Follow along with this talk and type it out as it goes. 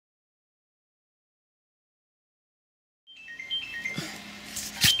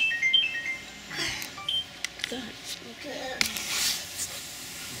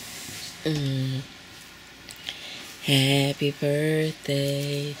Mm. Happy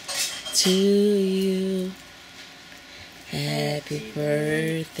birthday to you. Happy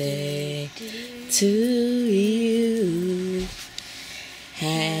birthday to you.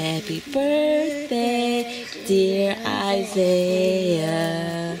 Happy birthday, dear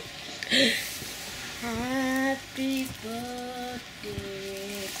Isaiah. Happy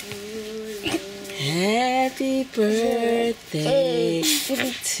birthday to you. Happy birthday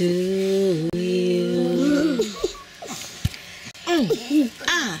to you.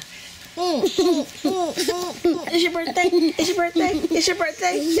 It's your birthday. It's your birthday. It's your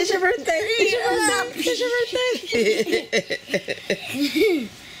birthday. It's your birthday. It's your birthday. It's your birthday.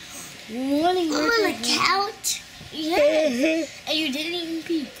 I'm on the couch. Yeah. And you didn't even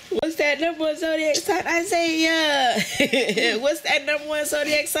pee. What's that number one zodiac sign? Isaiah. What's that number one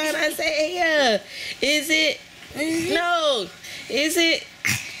zodiac sign? Isaiah. Is it? No. Is it?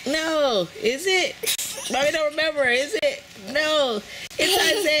 No. Is it? Mommy don't remember. Is it? No.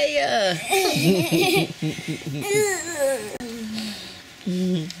 It's Isaiah.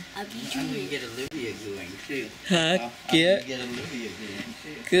 I beat I'm you. gonna get Olivia going too. Huh? I'm Yeah. gonna get Olivia going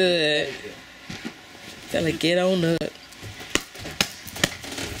too. Good. Gotta get on up.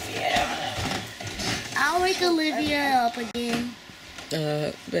 I'll wake Olivia up again.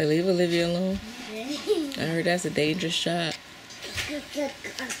 Better leave Olivia alone. I heard that's a dangerous shot.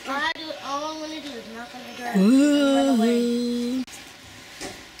 All I'm gonna do is knock on the door and run away.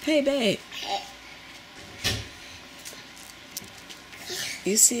 Hey, babe.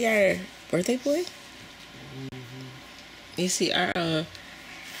 You see our birthday boy? You see our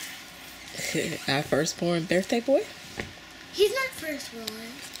our firstborn birthday boy? He's not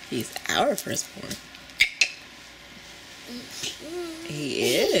firstborn. He's our firstborn. He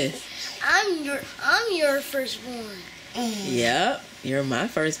is. I'm your firstborn. Yep, you're my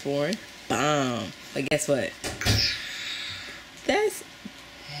firstborn. Bomb. But guess what? That's.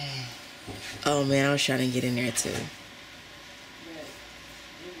 Oh man, I was trying to get in there too.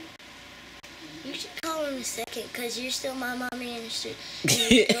 You should call him a second, because you're still my mommy and you're still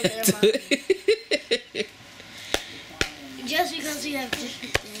their mommy. Just because we have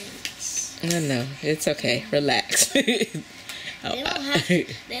different things. I know. It's okay. Relax. They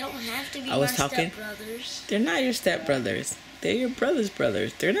don't have to be I my was talking. stepbrothers. They're not your stepbrothers. They're your brother's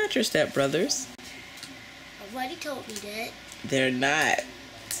brothers. They're not your stepbrothers. I've already told me that. They're not.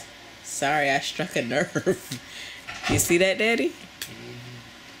 Sorry, I struck a nerve. You see that, Daddy?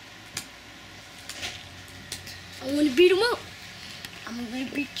 I'm going to beat him up. I'm going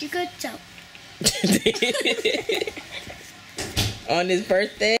to beat your guts out. On his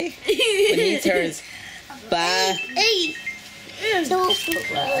birthday, when he turns 5 Hey! Don't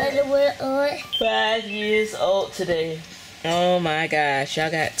put my underwear on. 5 years old today. Oh my gosh, y'all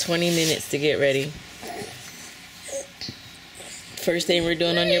got 20 minutes to get ready. First thing we're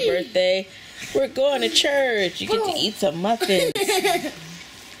doing on your birthday, we're going to church. You get to eat some muffins.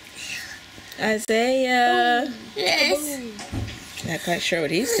 Isaiah. Yes. Not quite sure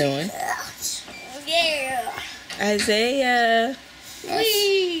what he's doing. Yeah. Isaiah.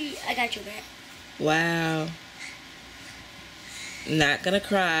 Whee! I got your back. Wow. Not gonna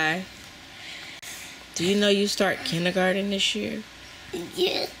cry. Do you know you start kindergarten this year?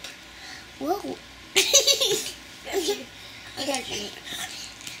 Yeah. Whoa. I got you.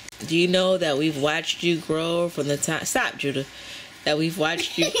 Do you know that we've watched you grow from the time... Stop, Judah. That we've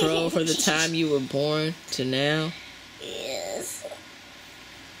watched you grow from the time you were born to now? Yes.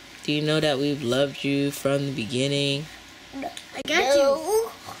 Do you know that we've loved you from the beginning? I got you.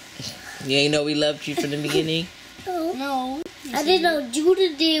 You ain't know we loved you from the beginning? No. I didn't know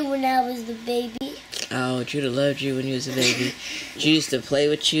Judah did when I was the baby. Oh, Judah loved you when you was a baby. Judah used to play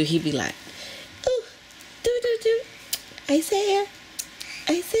with you. He'd be like, ooh, do. Isaiah.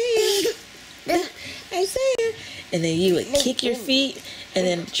 Isaiah. And then you would kick your feet, and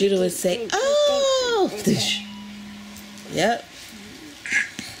then Judah would say, oh. Yep.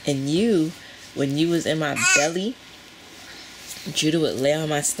 And you, when you was in my belly, Judah would lay on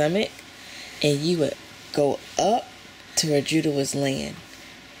my stomach, and you would go up to where Judah was laying.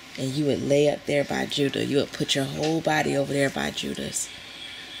 And you would lay up there by Judah. You would put your whole body over there by Judah's.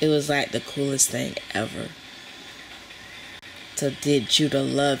 It was like the coolest thing ever. So did Judah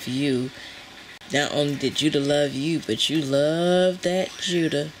love you? Not only did Judah love you, but you loved that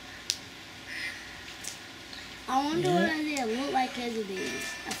Judah. I wonder what Isaiah looked like as a baby.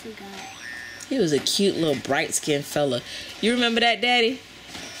 I forgot. He was a cute little bright-skinned fella. You remember that, Daddy?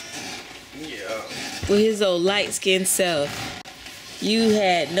 Yeah. With his old light-skinned self. You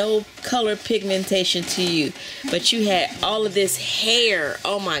had no color pigmentation to you, but you had all of this hair.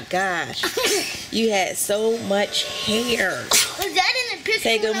 Oh my gosh. You had so much hair. Was that in the picture?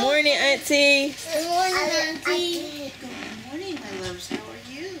 Say good morning, Auntie. Good morning, Auntie. Good morning, my loves. How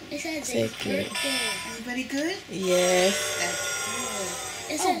are you? It says Say his good. birthday. Everybody good? Yes. That's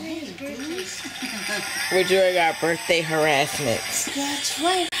It good. says his birthday. Goose. We're doing our birthday harassments. That's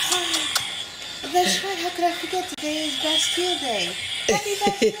right. That's right. How could I forget? Today is Bastille Day. Happy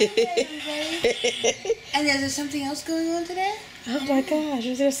Bastille Day, everybody. And is there something else going on today? Oh my gosh,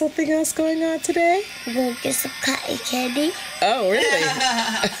 is there something else going on today? We're going to get some cotton candy. Oh, really?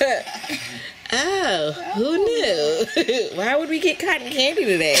 Oh, who knew? Why would we get cotton candy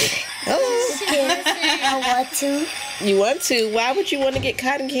today? Oh, I want to. you want to? Why would you want to get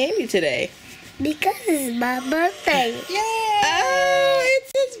cotton candy today? Because it's my birthday. Yay! Oh,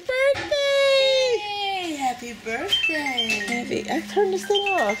 it's his birthday! Yay! Happy birthday! Happy. I turned this thing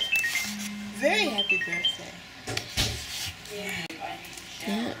off. Very happy birthday.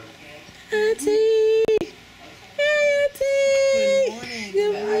 Yeah. Auntie! Hi, Auntie! Good morning.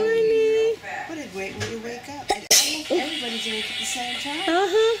 Good morning. What a great way to wake up. And almost everybody's awake at the same time.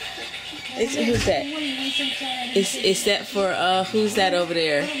 Uh-huh. Who's that? Good morning, Lisa. It's that for, who's that over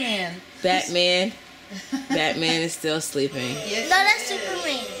there? Oh, man. Batman. Batman is still sleeping. Yes. No, that's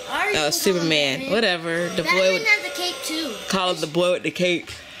Superman. Ours Oh, is Superman. Batman. Whatever. The boy Batman with, has a cape too. call it the boy with the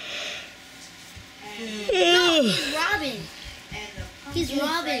cape. No, he's Robin. He's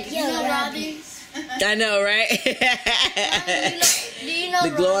Robin. You know Robin? I know, right? Do you know The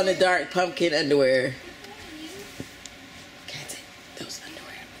Robin? glow in the dark pumpkin underwear. Can't take those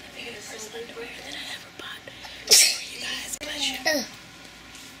underwear. Maybe the first underwear that I ever bought for you guys. Bless you.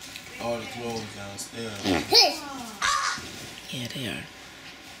 All the clothes downstairs. Hey. Yeah, they are.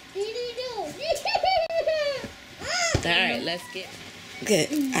 What do you do? All right, let's get good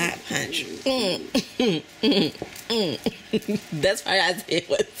eye punch. That's why Isaiah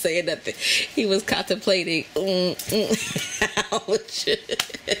wasn't saying nothing. He was contemplating. Ouch.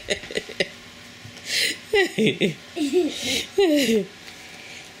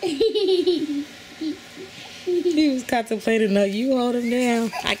 He was contemplating. No, you hold him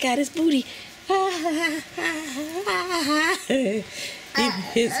down. I got his booty.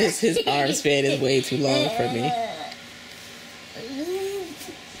 His arm span is way too long for me.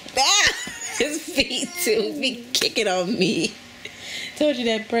 His feet too be kicking on me. Told you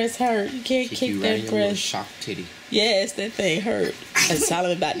that breast hurt. You can't kick that breast. Shock titty. Yes, that thing hurt. And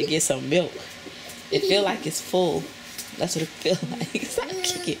Solomon about to get some milk. It feel like it's full. That's what it feel like. Stop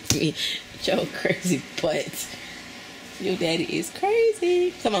kicking me, Joe, crazy butt. Your daddy is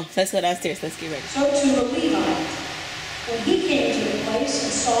crazy. Come on, let's go downstairs. Let's get ready. So to a Levite, when he came to the place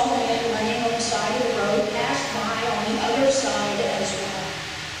and saw the man laying on the side of the road, passed by on the other side as well.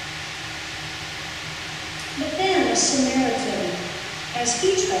 But then a Samaritan, as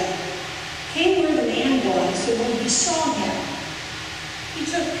he traveled, came where the man was, and when he saw him, he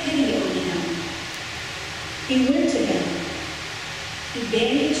took pity on him. He went to him. He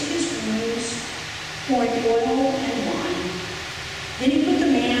bandaged his wounds, poured oil and wine. Then he put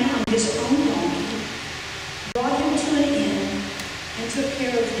the man on his own donkey, brought him to an inn, and took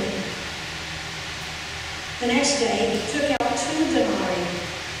care of him. The next day, he took out 2 denarii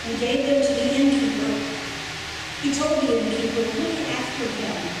and gave them to the innkeeper. He told the innkeeper, "Look after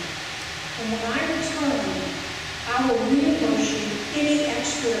him, and when I return, I will reimburse you any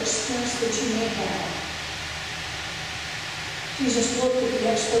extra expense that you may have." Jesus looked at the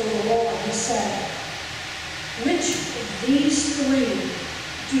expert of the law and he said, "Which of these 3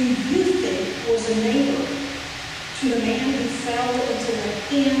 do you think was a neighbor to the man who fell into the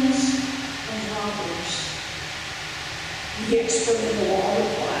hands of robbers?" The expert of the law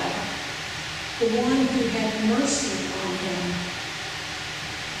replied, "The one who had mercy on him."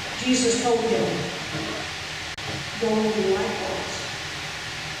 Jesus told him, "Go and do likewise."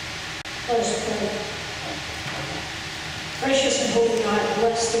 Let us pray. Gracious and holy God,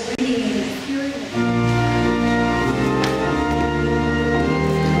 bless the reading and the hearing of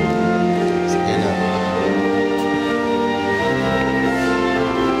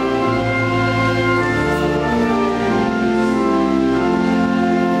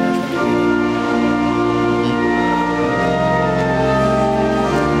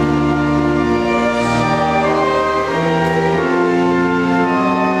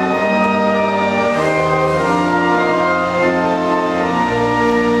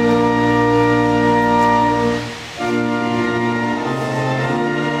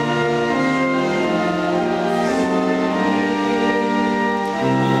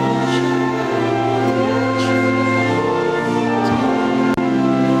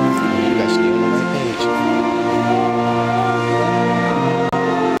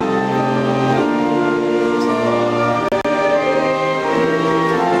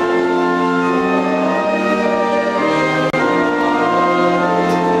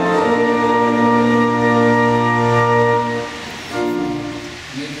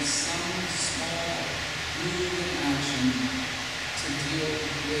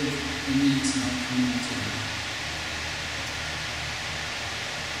with the needs in our community.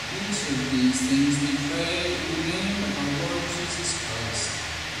 Each of these things we pray in the name of our Lord Jesus Christ,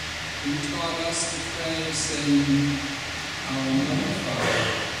 who taught us to pray, saying, Our Mother,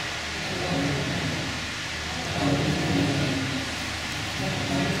 Father,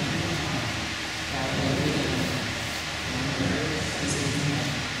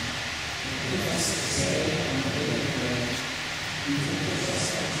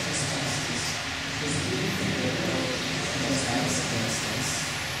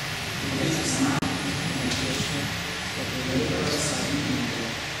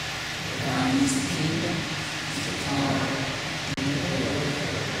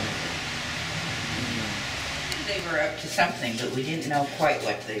 they were up to something, but we didn't know quite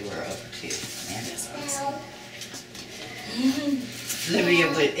what they were up to. And Olivia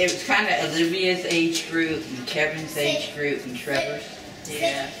it was kind of Olivia's age group and Kevin's age group and Trevor's.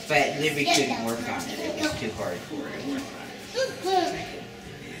 Yeah. But Olivia couldn't work on it. It was too hard for her to work on it.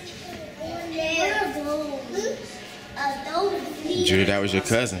 Judy, that was your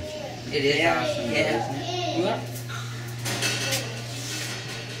cousin. It is awesome, isn't it?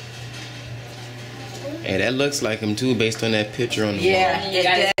 Hey, that looks like him too, based on that picture on the Yeah, wall. it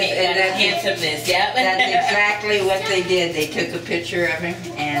does. And that's handsomeness, yep. That's exactly what they did. They took a picture of him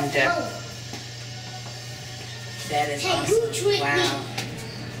and That is awesome. Wow.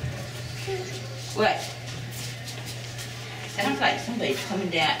 what? Sounds like somebody's coming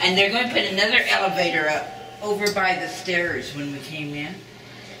down. And they're going to put another elevator up over by the stairs when we came in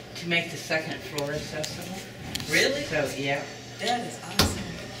to make the second floor accessible. Really? So, yeah. That is awesome.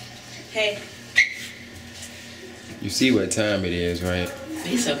 Hey, You see what time it is, right?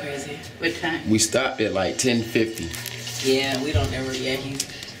 he's so crazy. What time? We stopped at like 10:50. Yeah, we don't ever. Yeah,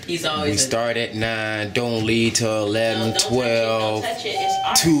 he's always. We start at 9. Don't leave till 11, Don't 12, touch it. It's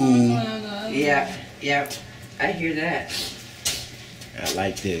art. 2. Yeah. I hear that. I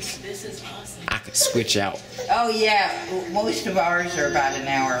like this. This is awesome. I could switch out. Oh, yeah. Most of ours are about an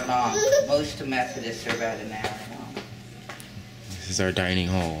hour long. Most of Methodists are about an hour long. This is our dining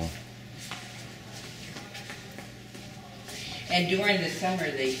hall. And during the summer,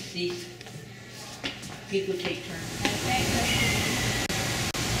 they see people take turns.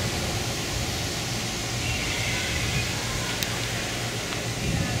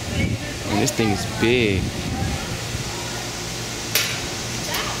 And this thing is big.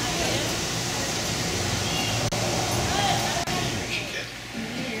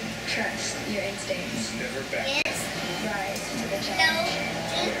 Trust your instincts. Yes. Rise to the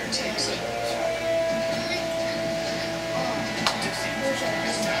challenge.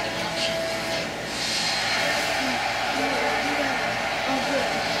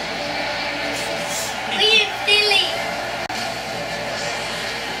 We in Philly.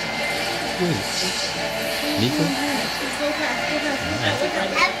 Nico?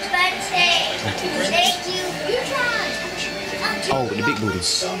 Happy birthday. Thank you. You tried. Oh, the big booty. This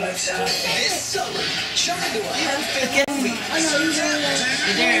summer, try to a heartfelt movie. Every night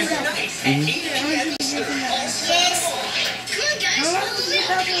at 8 p.m. Eastern. Yes. Come on, guys.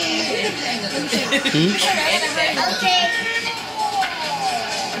 Okay.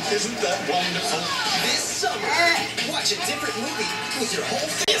 Isn't that wonderful? This summer, watch a different movie with your whole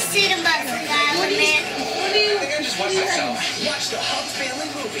family. He's sitting by the guy, man. I think I just watched myself. Watch the Hub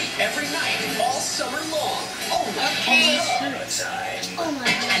Family movie every night, all summer long. Only Okay. on the side. Oh my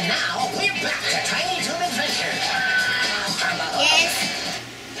God. And now we're back to Tiny Toon Adventure. Yes.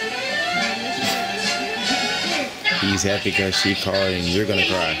 He's happy because she called and you're gonna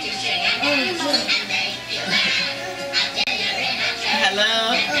cry.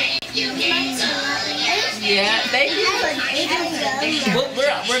 Hello. Yeah, thank you.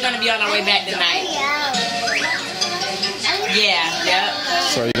 We're gonna be on our way back tonight. Yeah, yep,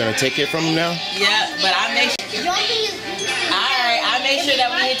 So you're gonna take it from him now? yep. But I make sure. All right, I make sure that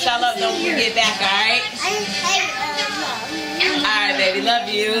we hit y'all up when we get back. All right. All right, baby. Love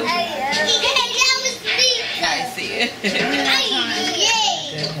you. I see you.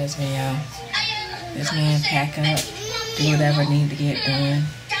 That's me, y'all. This man pack up, do whatever need to get done.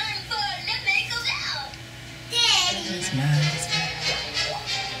 It's my husband.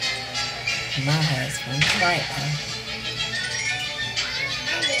 My husband, right now.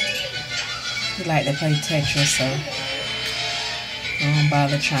 He like to play Tetris, so I don't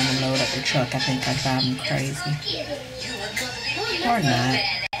bother trying to load up the truck. I think I drive him crazy. Or not.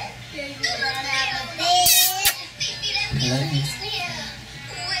 I love you.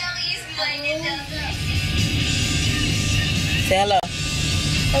 Say hello.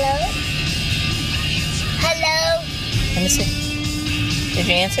 Hello? Hello? Let me see. Did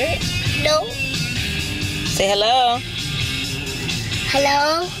you answer it? No. Say hello.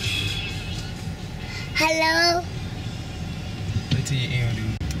 Hello? Hello? Wait till your ear,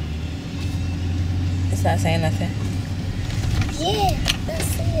 dude. It's not saying nothing. Yeah, that's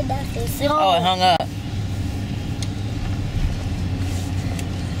saying nothing. So, Oh, it hung up.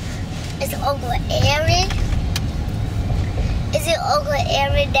 Is it Uncle Aaron? Is it Uncle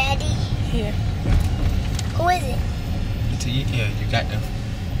Aaron, Daddy? Here. Who is it? Wait till your ear. You got them.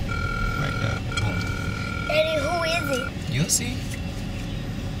 Right there. Boom. Daddy, who is it? You'll see.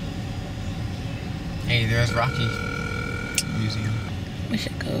 Hey, there's Rocky Museum. We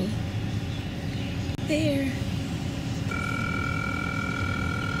should go there.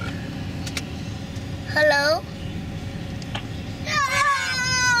 Hello?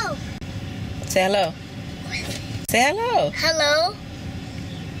 No! Say hello. Say hello. Hello?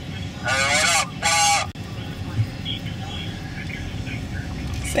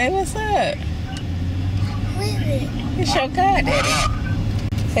 Say what's up. Who is it? It's your God Daddy.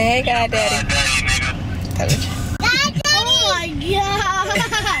 Say hey God Daddy. Tell it. God, Daddy! Oh my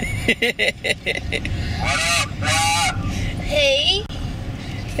God! Hey.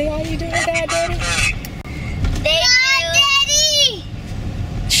 Say how you doing, God Daddy? Thank you. Daddy!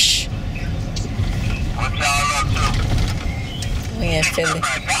 Shh. We in Philly.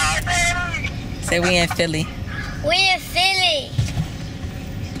 Say we in Philly. We in Philly.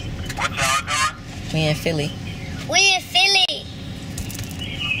 We in Philly. We in Philly.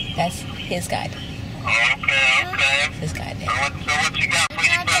 That's his God. His God Daddy. God,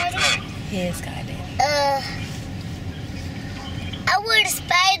 Daddy? His God Daddy. I want a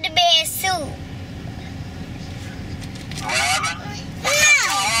Spider-Man suit.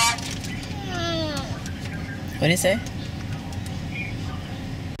 What did he say?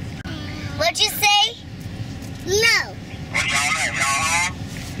 What'd you say? No.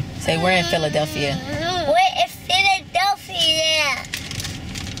 Say we're in Philadelphia. We're in Philadelphia.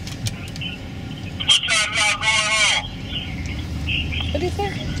 What did he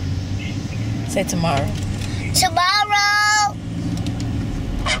say? Say tomorrow. Tomorrow.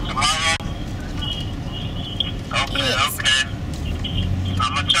 Yes.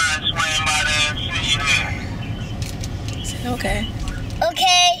 I'm gonna try and swing by there and see you there. Say okay.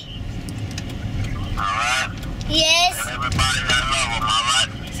 Okay. Alright? Yes. Tell everybody I love them, alright?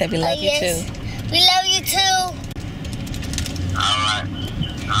 Say we love you yes. too. We love you too. Alright.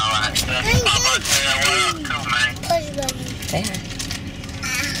 Alright. Tell Papa Ted what up too, man. Push baby. Say hi.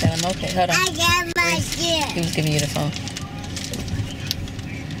 Tell him okay. Hold on. I got my shit. He was giving you the phone.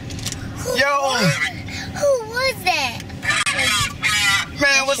 Yo! Who was that?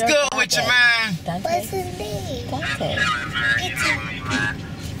 Man, what's good with you, man? Dante. What's his name? Dante.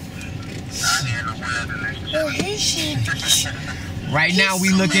 Well, he should. Right now we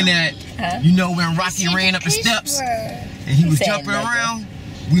looking at, you know, when Rocky ran up the steps and he was said jumping nigga. around.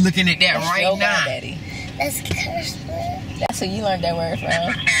 We looking at that That's right your now. God Daddy. That's curse word. That's who you learned that word from.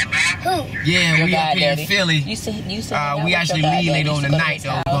 Who? Yeah, Your we up God here in Daddy. Philly. You used to hang We out with actually your God leave Daddy. later on Used to go to tonight his though.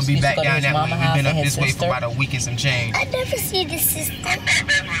 house. We're gonna be Used to back go to down his that way. mama We've house been up and this his way for sister. about a week and some change. I never see the sister.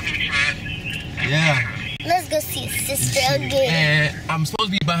 Yeah. Let's go see his sister again. And I'm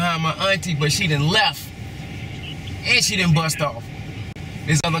supposed to be behind my auntie, but she done left. And she done bust off.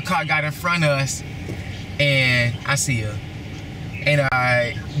 This other car got in front of us, and I see her. And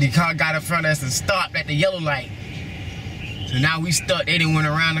the car got in front of us and stopped at the yellow light. So now we stuck. They done went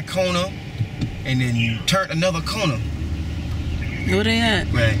around the corner and then turned another corner. Where they at?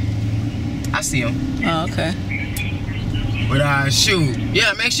 Right. I see them. Oh, okay. But shoot.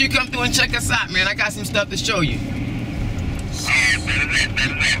 Yeah, make sure you come through and check us out, man. I got some stuff to show you.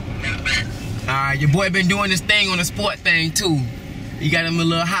 Your boy been doing this thing on the sport thing too. He got him a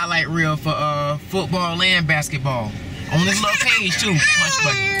little highlight reel for football and basketball. On his little page too.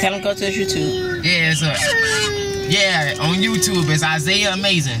 Tell him go to his YouTube. Yeah, it's on YouTube. It's Isaiah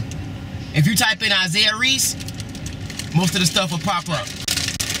Amazing. If you type in Isaiah Reese, most of the stuff will pop up.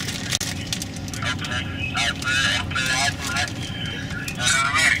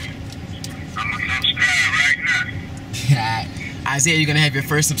 I'm gonna subscribe right now. Isaiah, you're gonna have your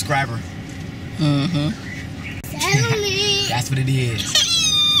first subscriber. Mm-hmm. That's what it is.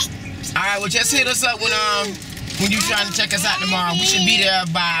 Alright, well just hit us up when you're trying to check us out tomorrow. We should be there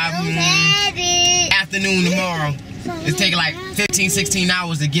by afternoon tomorrow. It's taking like 15, 16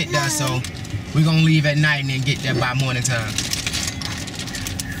 hours to get there, so we're gonna leave at night and then get there by morning time.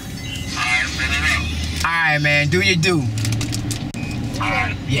 Alright, man, do your do.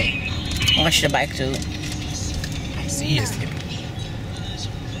 Yeah. Watch the bike too. I see it.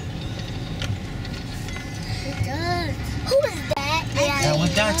 Who is that?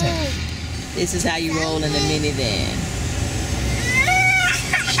 Dante. This is how you roll in the minivan.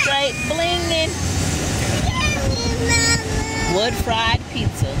 Straight blinging. Wood fried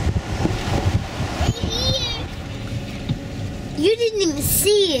pizza. You didn't even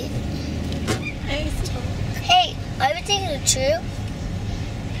see it. Hey, everything is true?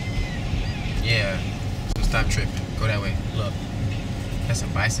 Yeah. So stop tripping. Go that way. Look. That's a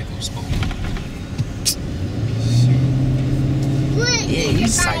bicycle spoke. Yeah, you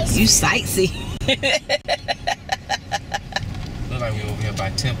sightsee. Look like we over here by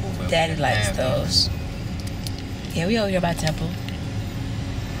Temple. But Daddy likes those. Yeah, we over here by Temple.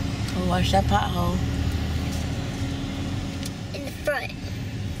 Oh, watch that pothole. In the front.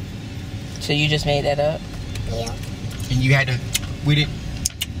 So you just made that up? Yeah. And you had to, we didn't.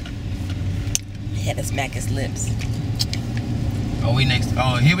 He had to smack his lips. Oh, we next.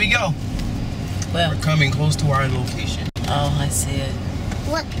 Oh, here we go. Well, We're coming close to our location. oh, I see it.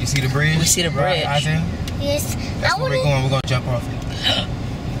 What? You see the bridge? We see the bridge. Right, Isaiah? Yes. That's where we're going. We're going to jump off it.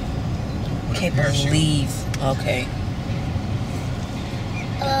 With a Can't parachute. believe. Okay.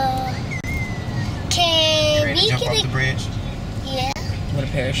 Can You ready we to jump get off the it? bridge? Yeah. What a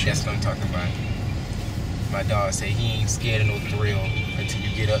parachute. That's what I'm talking about. My dog said he ain't scared of no thrill until you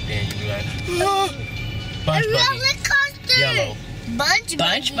get up there and you be like, oh. Bunch A buggy. roller coaster. Yellow. Bunch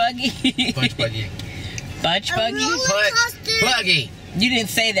buggy. Bunch buggy. Bunch A buggy. roller Punch coaster. buggy. You didn't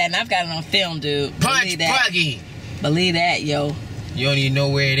say that, and I've got it on film, dude. Punch Believe that. buggy. Believe that, yo. You don't even know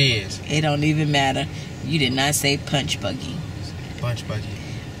where it is. It don't even matter. You did not say punch buggy. Bunch buggy.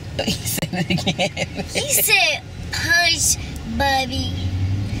 He said it again. He said punch, Bubby.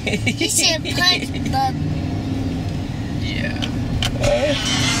 He said punch, Bubby. Yeah.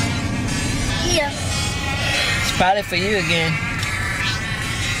 Here. It's probably for you again.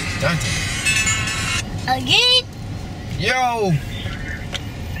 Dante. Again? Yo.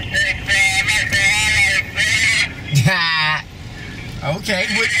 Okay.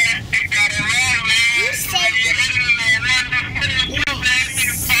 What? You said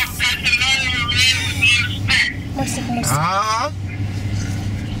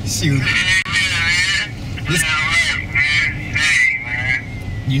Shoot.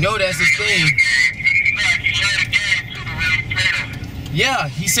 You know that's his thing. Yeah,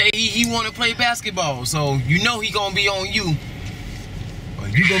 he say he want to play basketball, so you know he gonna be on you, or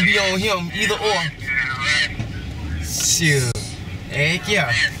you gonna be on him, either or. Shoot. Heck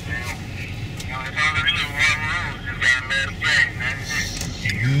yeah.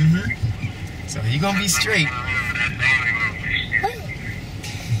 So he gonna be straight.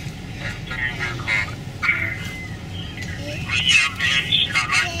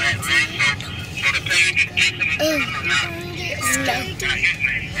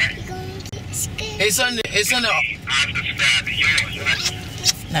 It's under.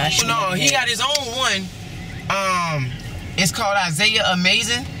 No, he got his own one. It's called Isaiah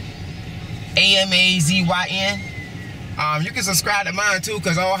Amazing. AMAZYN. You can subscribe to mine too,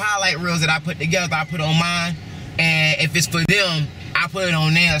 cause all highlight reels that I put together, I put on mine, and if it's for them, I put it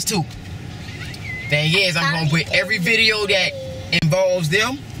on theirs too. Thing is, I'm gonna put every video that involves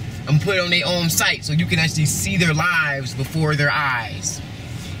them, I'm put it on their own site, so you can actually see their lives before their eyes.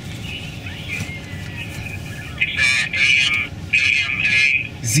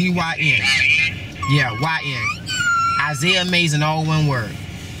 ZYN. Yeah, YN. Isaiah Amazing, all one word.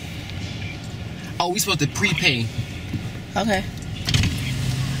 Oh, we supposed to prepay. Okay.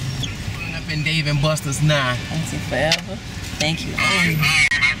 Up in Dave and Buster's now. Thank you forever. Thank you.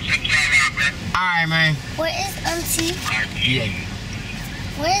 Alright, man. Where is Auntie? Yeah.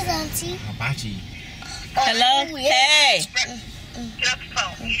 Where is Auntie? Hibachi. Hello? Oh, yeah. Hey.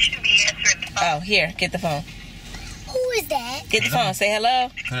 You should be answering the phone. Oh, here. Get the phone. Who is that? Get the phone. Say hello.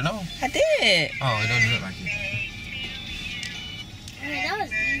 Cut it off. I did. Oh, it doesn't look like it. That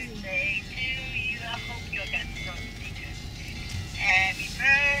was easy. Happy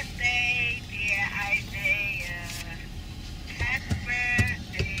birthday, dear Isaiah. Happy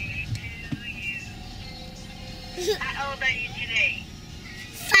birthday to you. How old are you today?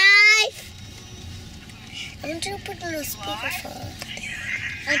 5. I'm going to put it on speakerphone.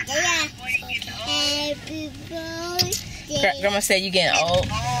 Happy birthday. Grandma said you getting old.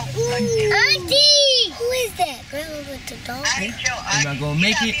 Auntie! Who is that? Grandma with the dog? You not gonna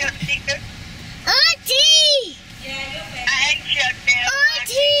make it? Auntie!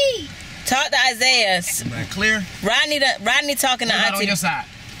 Auntie! Talk to Isaiah. Am I clear? Rodney talking to Not on Auntie. your side.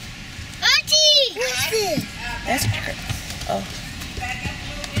 Auntie! What's this? That's oh.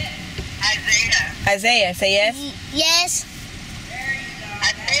 Isaiah. Isaiah, say yes. Yes. I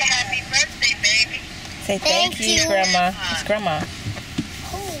say happy birthday, baby. Say thank you, you. Grandma. It's Grandma.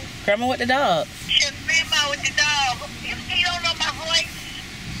 Grandma with the dog. Just Grandma with the dog. You don't know my voice?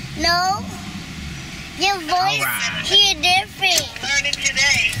 No. Your voice Alright. here different. Learning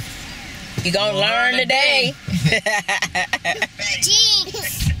today. You gonna learn today.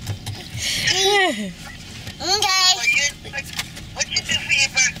 Jinx. Okay. What you do for your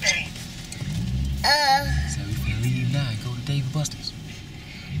birthday? So we can leave now and go to Dave & Buster's.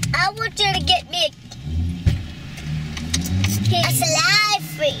 I want you to get me a slide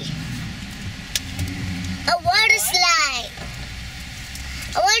free. A water slide.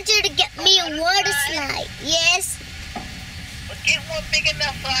 I want you to get me a water slide. Yes. Well, get one big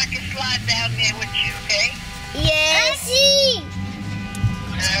enough so I can slide down there with you, okay? Yes.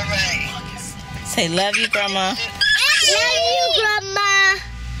 All right. Say love you, Grandma. Love you, Grandma.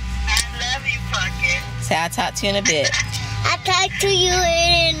 I love you, Pumpkin. Say I'll talk to you in a bit. I'll talk to you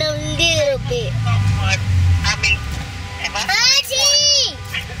in a little bit. I mean, am I? Auntie!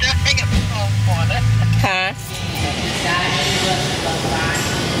 Don't hang up the phone for her. Huh?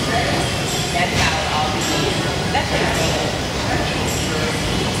 That's how it all began. That's what I mean.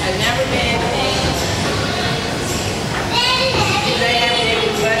 I've never been anything. Did they have any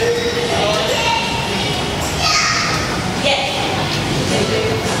butter? Yes. They do.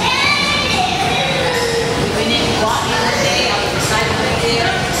 We went in and walked the other day. I was excited to be there.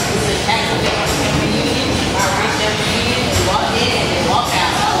 It was a tax reunion. Our rich reunion. We walked in and they walked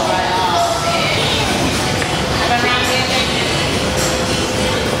out. I was like, oh man. I've been around here thinking.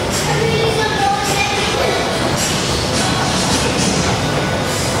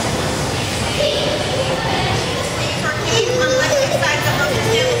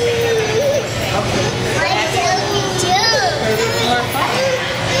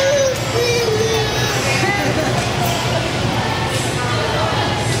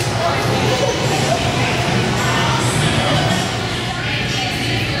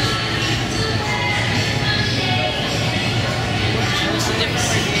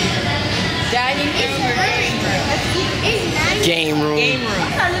 Dining room or game room? Game room. Game room.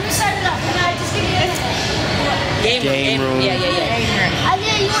 Let me set it up. Can I just give you a Game room. Yeah. you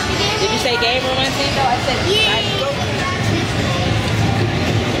want the game Did you say game room, Auntie? No, I said Yeah.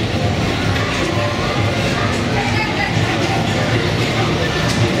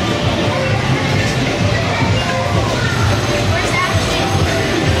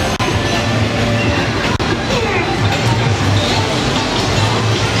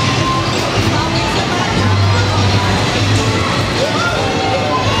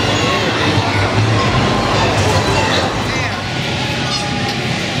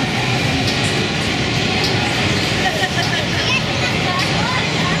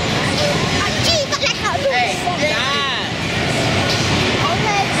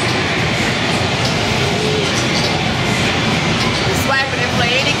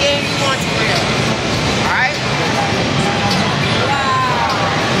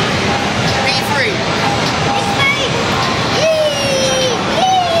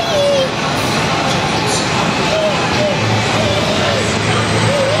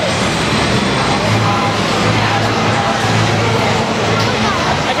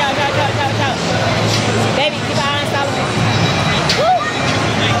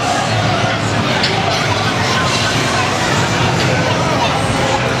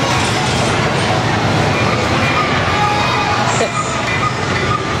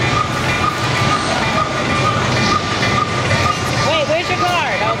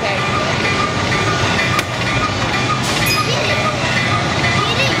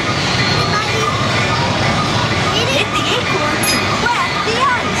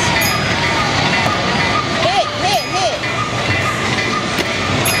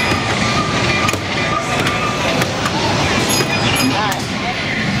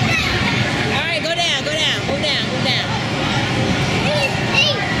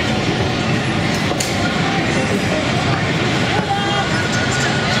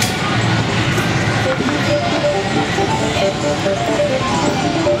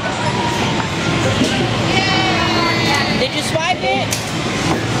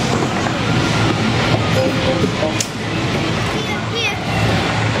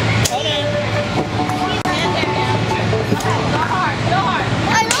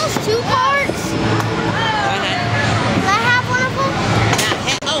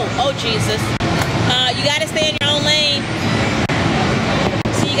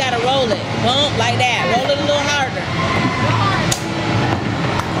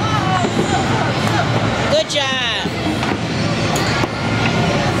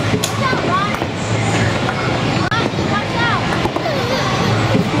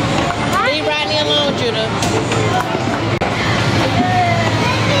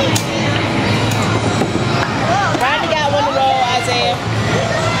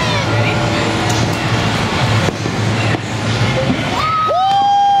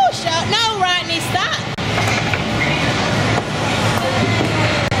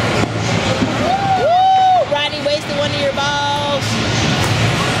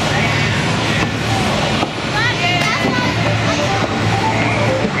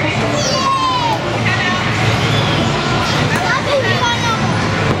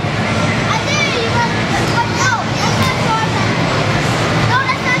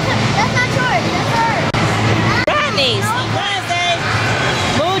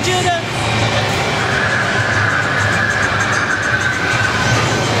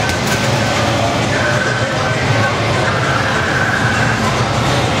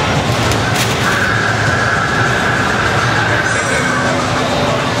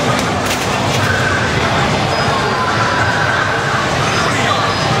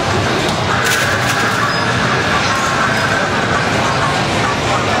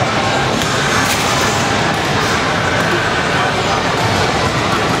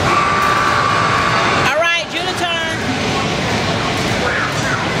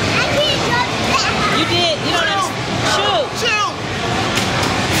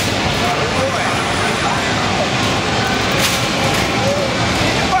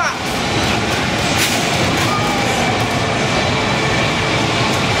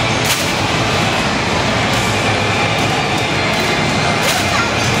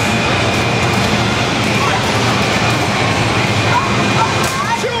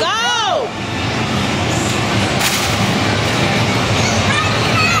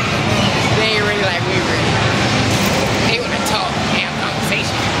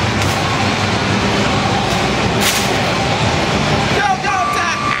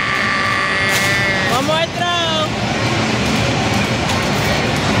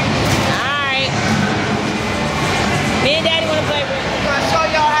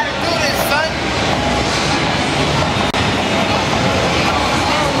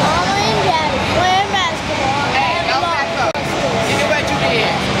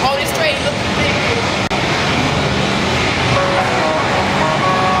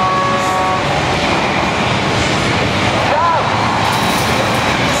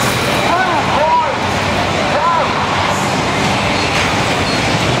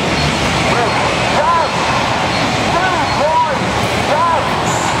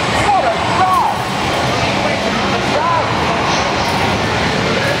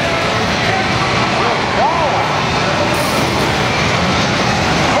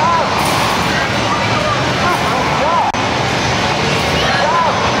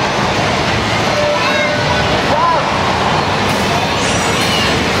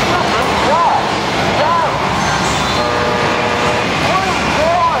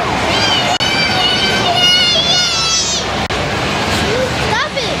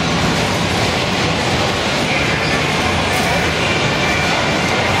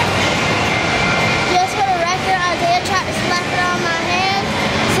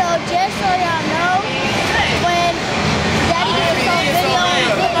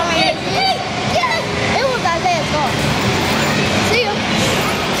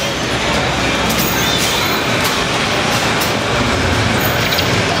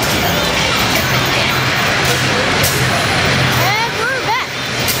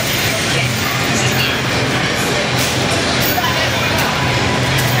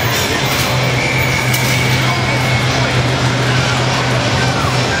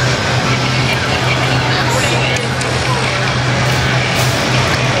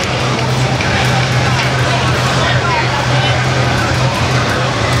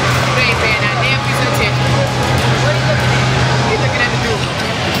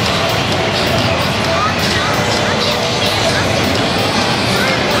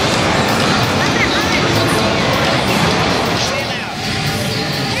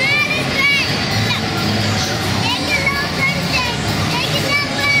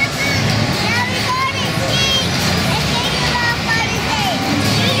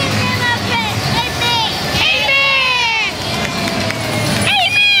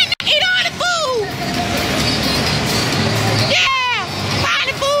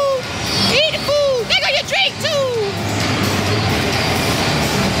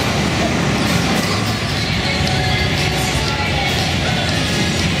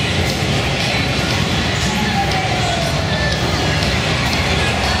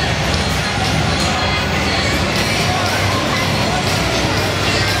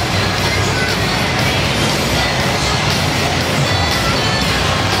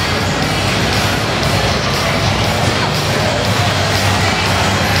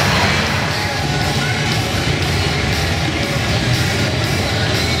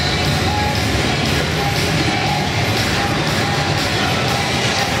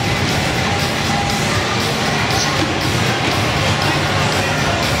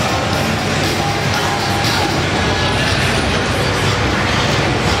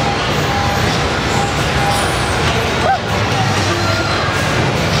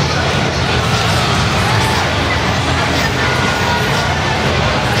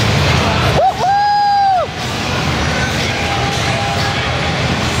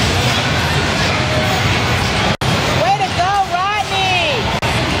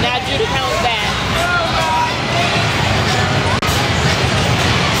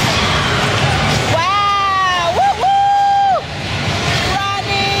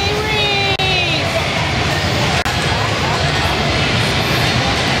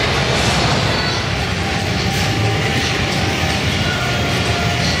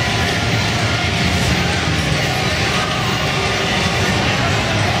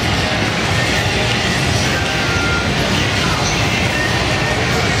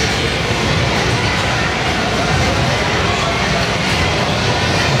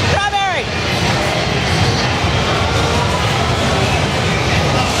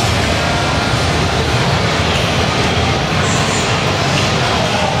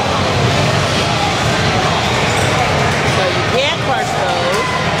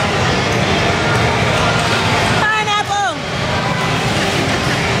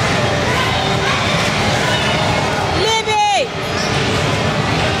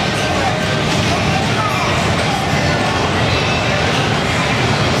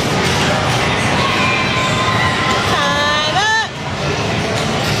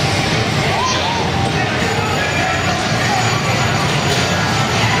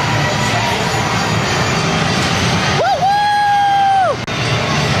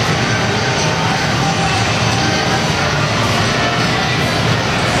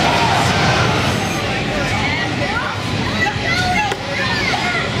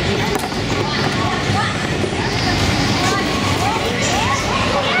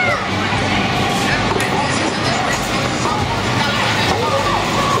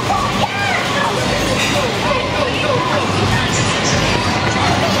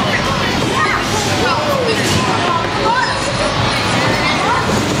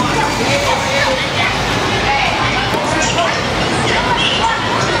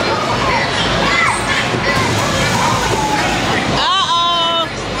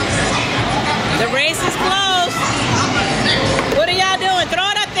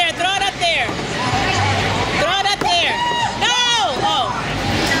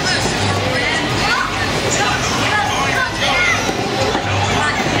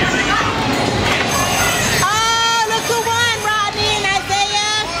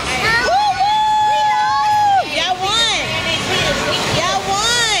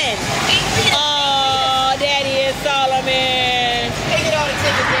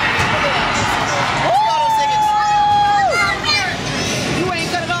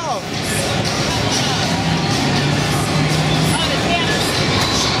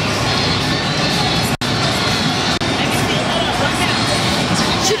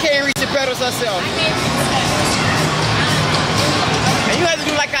 yourself. And you have to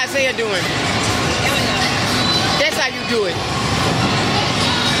do like Isaiah doing. That's how you do it.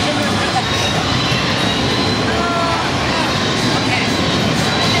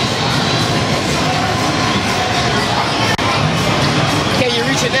 Can you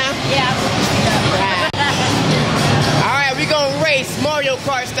reach it now? Yeah. Right. All right, we're going to race Mario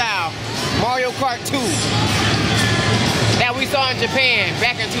Kart style. Mario Kart 2. That we saw in Japan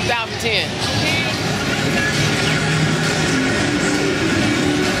back in 2010.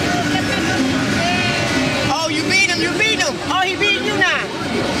 Oh, you beat him, you beat him. Oh, he beat you now.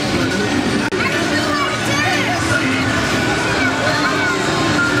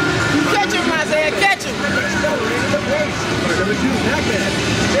 Catch him, Isaiah, catch him.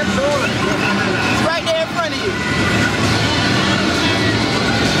 It's right there in front of you.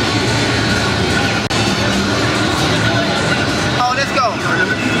 Oh, let's go.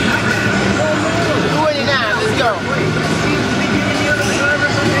 29, let's go.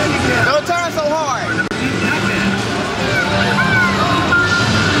 Don't turn so hard.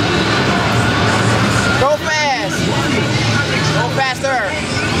 Go fast. Go faster.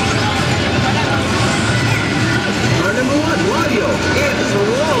 Number 1, Wario is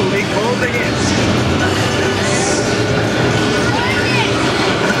slowly folding in.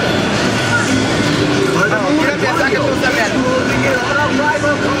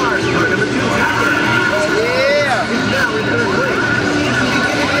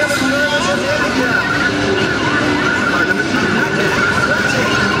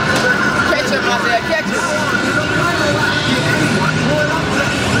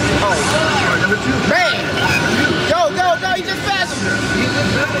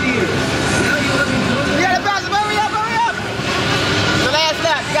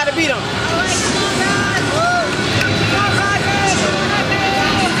 Beat him.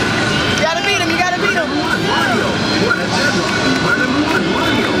 You gotta beat him, you gotta beat him.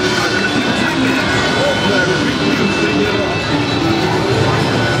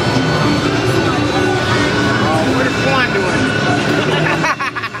 Oh, what is Juan doing?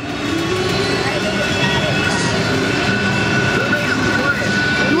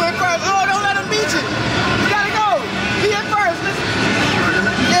 You went first. Oh, don't let him beat you. You gotta go. Be in first.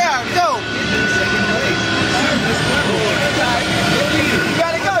 Yeah, go. You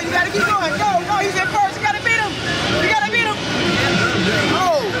gotta go. You gotta keep going. Go. Go. He's in first. You gotta beat him. You gotta beat him.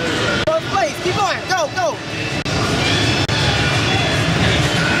 Oh, first place. Keep going. Go. Go.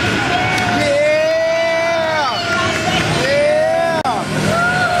 Yeah. Yeah.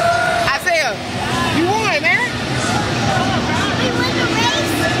 Isaiah, you won, man.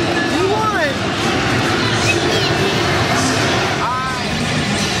 You won.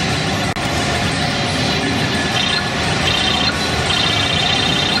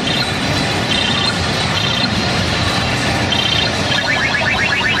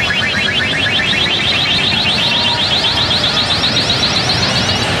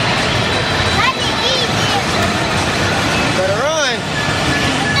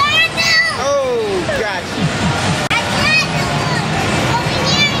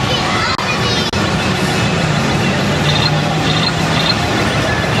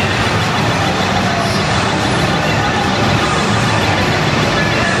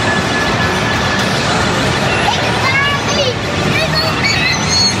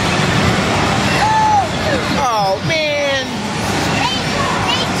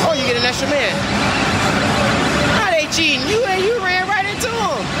 Man, how they cheating? You ran right into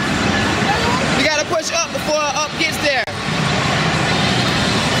him. You gotta push up before up gets there.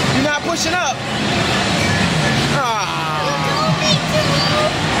 You're not pushing up.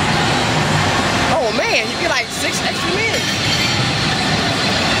 Oh man, you get like 6 extra minutes.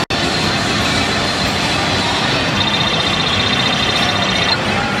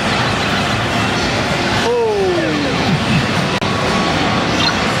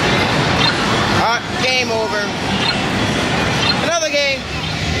 Game over. Another game.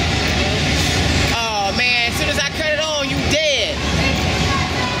 Oh man, as soon as I cut it on, you dead.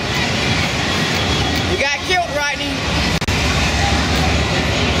 You got killed, Rodney.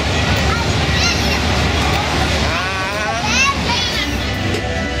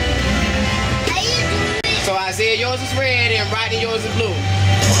 So Isaiah, yours is red and Rodney, yours is blue.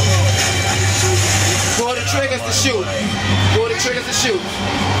 Pull the triggers to shoot. Pull the triggers to shoot.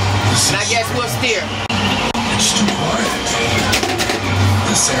 And I guess we'll steer. It's too quiet.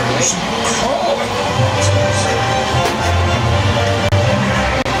 The sailors.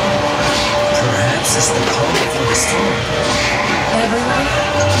 Perhaps it's the call for the storm. Everyone,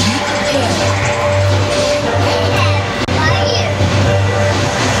 be prepared.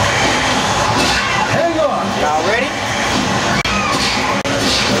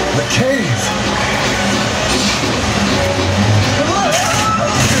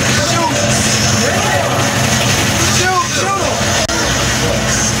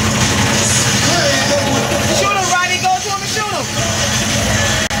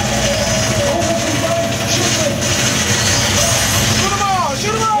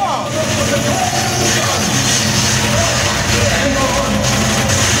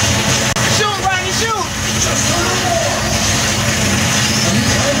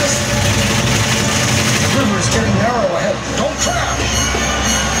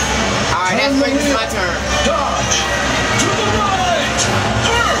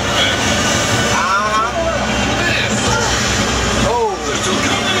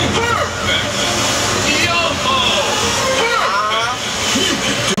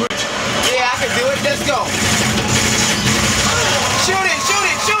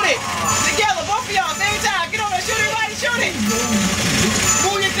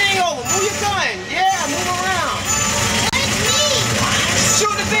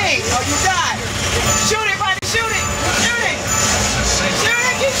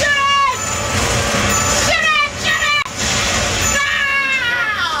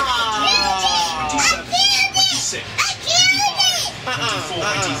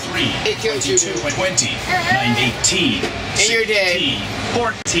 It killed you. 20, 18, And you're dead.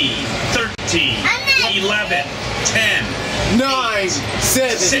 14, 13, 11, 10, 9,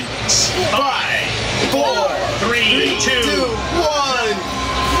 7, 6, 5, 4, 3, 2, 1.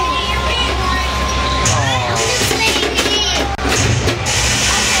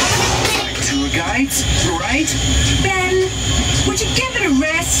 Tour guides, right? Ben, would you give it a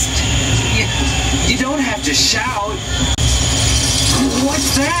rest? You don't have to shout.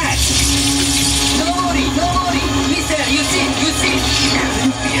 What's that? Nobody. Listen, you see.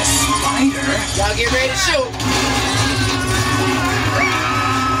 Couldn't be a spider. Y'all get ready to shoot.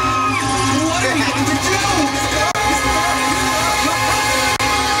 What are we going to do?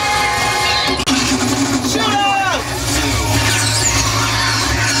 Shoot up!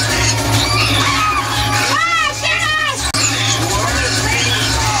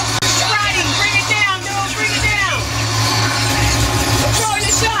 Riding, bring it down, dude, bring it down. Control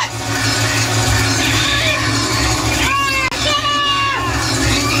your shot.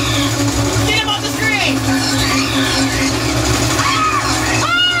 Get him off the screen.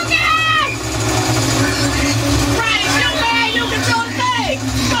 Riding, shoot, man, you control the thing.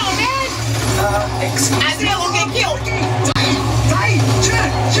 Come on, man. Isaiah will get killed.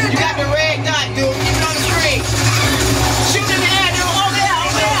 You got the red dot, dude. Keep it on the screen. Shoot in the air, dude. Over there.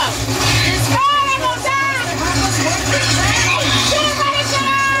 Hey, one time. Shoot him right in the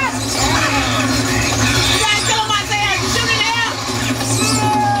air. You gotta kill him, Isaiah. Shoot in the air. Shoot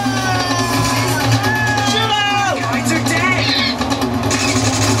him. Guides are dead.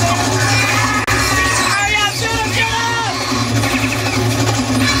 Hurry up, shoot him.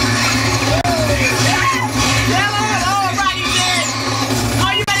 Oh, right, he's dead.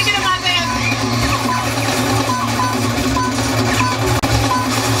 Oh, you better get him, Isaiah.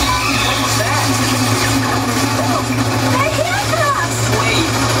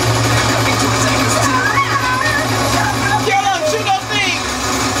 Kill him, shoot those things.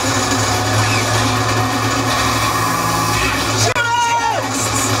 Shoot him.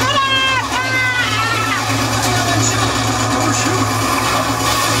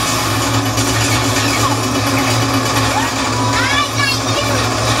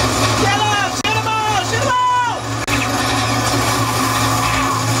 Kill him, shoot him all.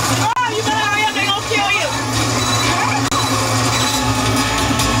 Oh, you better hurry up, they gonna kill you.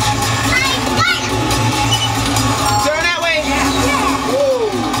 Turn that way. Whoa.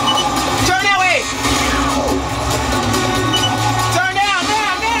 Turn that way. Turn down.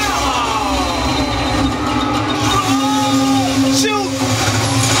 Shoot.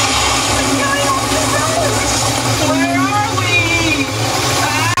 Where are we?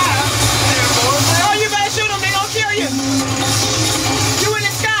 Oh, you better shoot them. They gonna kill you. You in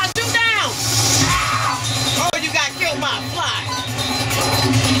the sky. Shoot down. Oh, you got killed by a fly.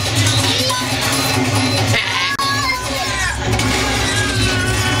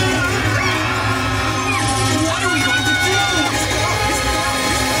 What are we going to do?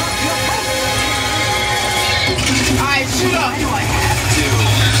 All right, shoot up. Why do I have to?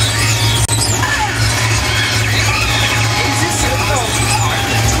 Is this supposed to be part of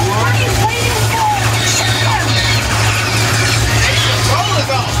the tour?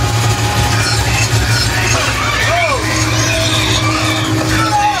 Rollers off.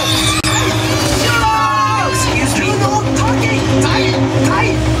 Excuse me. No talking. Tight.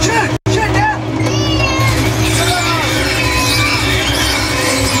 Shoot down.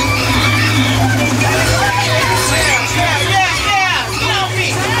 Yeah. Get off me.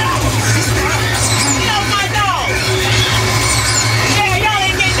 Get off my dog. Yeah, y'all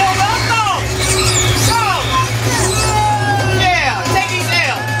ain't getting no love. Go. Yeah, take these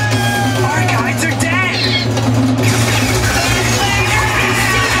L. Our guides are dead.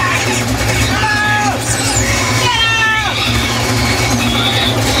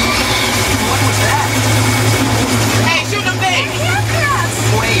 What was that? Hey, shoot them things.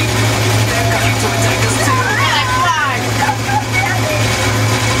 Wait, they're coming to attack us too. Like flies.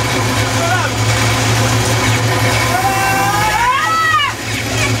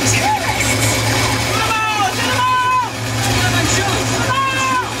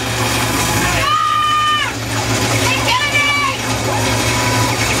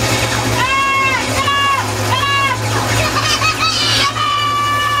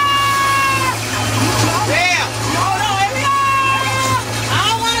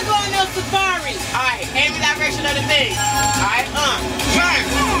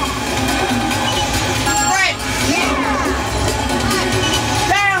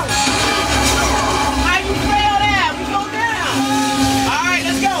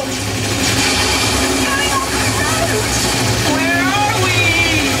 Where are we?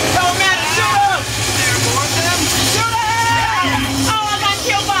 Don't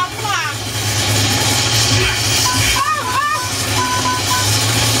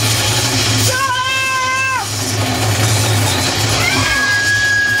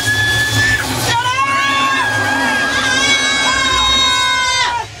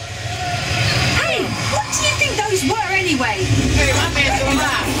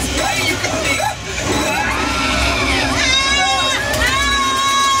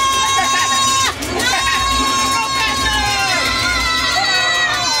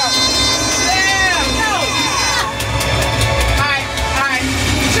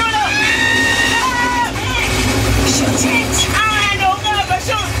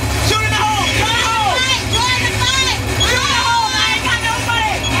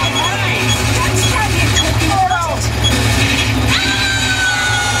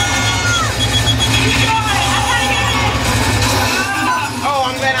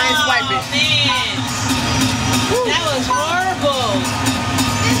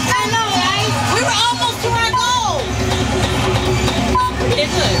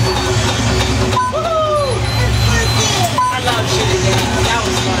they're good. Woo! I love shooting games. That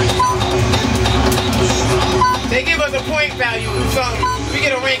was fun. They give us a point value, so we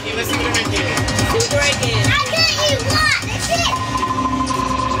get a ranking. Let's see what the ranking is. See what the ranking is. I can't eat one. That's it.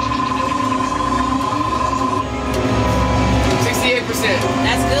 68%.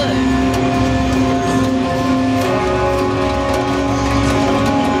 That's good.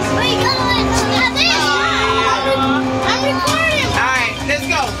 Wait, go on. Now this. I'm recording. All right, let's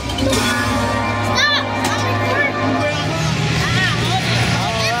go. Stop. I'm recording.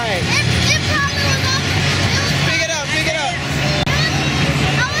 All right. It probably was off. Pick it up, pick it up.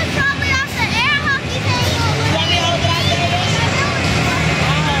 I was probably off the air hockey thing. You want me to hold it out there?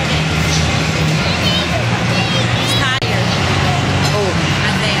 I'll hold it. It's tired. Oh, I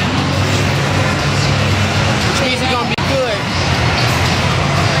think. which means it's gonna be good.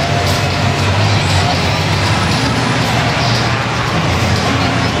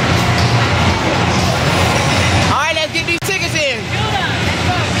 All right, let's get these tickets in.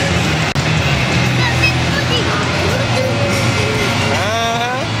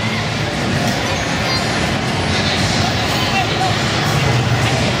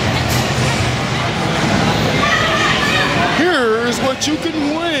 Here's what you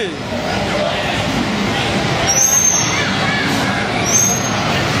can win.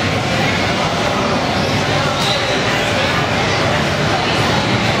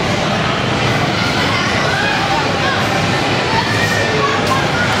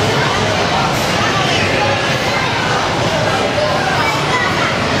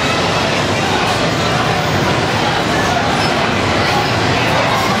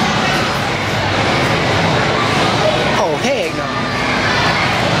 Oh, heck no.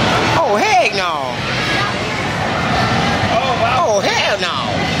 Oh, heck no. Oh, hell no.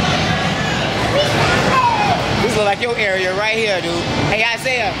 This look like your area right here, dude. Hey,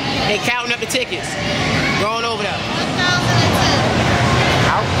 Isaiah, they counting up the tickets. Going over there.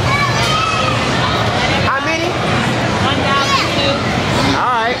 How? How many? 1,002.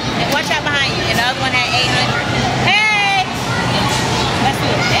 All right. And watch out behind you. And the other one had 800. Hey! Let's do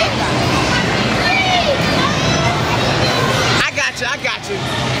it. There you go. I got you. I got you.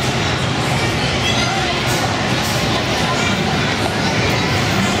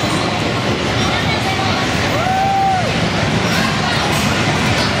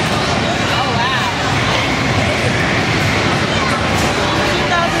 Oh, wow.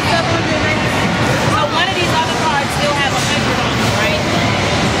 2,790. So one of these other cards still have 100 on it, right?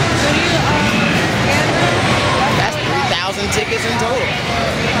 So do you, That's 3,000 tickets in total.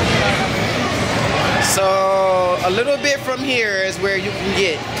 So a little bit from here is where you can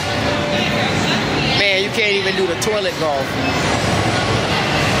get. Man, you can't even do the toilet golf.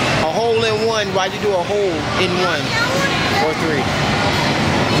 A hole in one while you do a hole in one or three.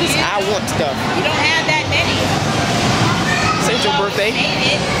 I want stuff. you don't have that many. It's your birthday.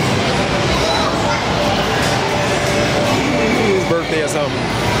 Hate it. His birthday or something.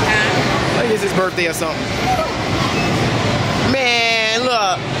 Huh? I guess his birthday or something. Man,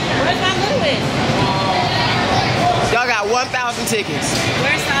 look. Where's my Lewis? Y'all got 1,000 tickets.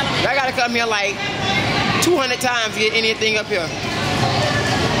 Where's Solomon? Y'all gotta come here like 200 times to get anything up here.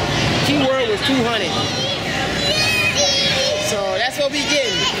 Keyword was 200. So that's what we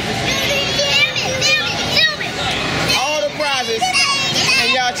getting. All the prizes,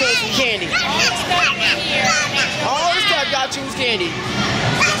 and y'all chose some candy. All the stuff y'all choose candy.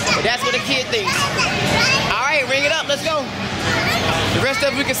 But that's what the kid thinks. All right, ring it up. Let's go. The rest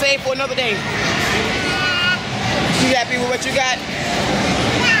of it we can save for another day. You happy with what you got?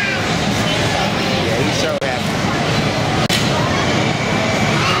 Yeah, you sure happy.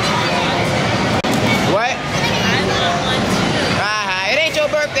 What? It ain't your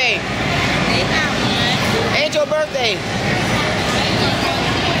birthday. Ain't your birthday.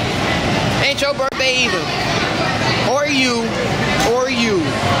 Ain't your birthday either. Or you.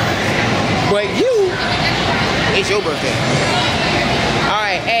 But you, it's your birthday. All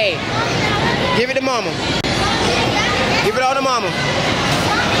right, hey, give it to mama. Give it all to mama.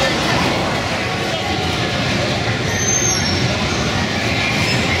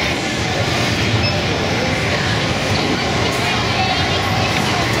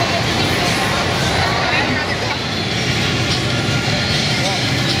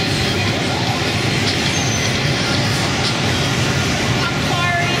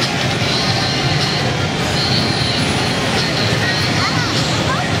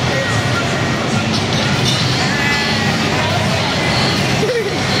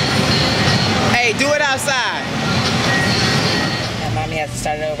 Outside. Mommy has to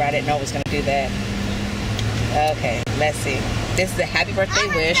start it over. I didn't know it was going to do that. Okay, let's see. This is a happy birthday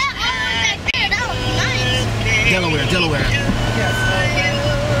wish. Delaware.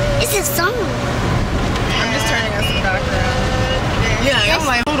 It's a song. I'm just turning us in the background. Yeah, I'm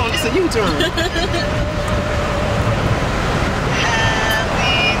like, hold on, it's a U-turn.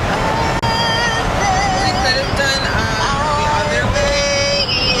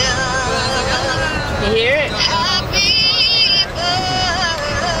 You hear it?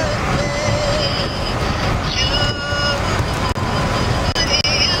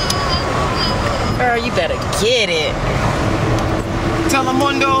 Girl, you better get it.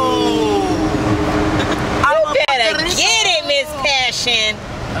 Telemundo. You better get it, Miss Passion.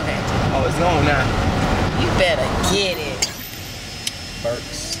 Okay. Oh, it's gone now. You better get it.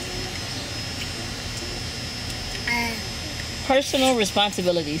 Burks. Personal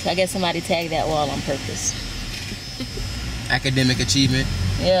responsibilities. I guess somebody tagged that wall on purpose. Academic achievement.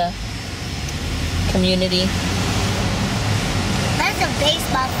 Yeah. Community. That's a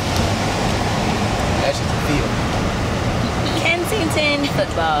baseball. That's just a field. Kensington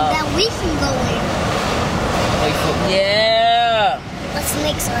football. That we can go in. Play football. Yeah. What's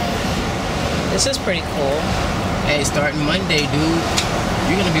next, right? This is pretty cool. Hey, starting Monday, dude,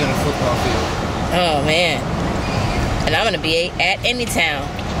 you're gonna be on a football field. Oh man. And I'm gonna be at Anytown.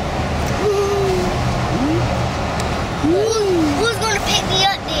 Who's gonna pick me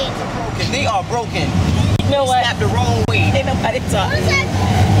up then? They are broken. You know what? Snap the wrong way. Ain't nobody talking. What's that?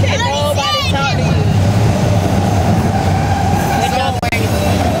 Ain't nobody talking to you.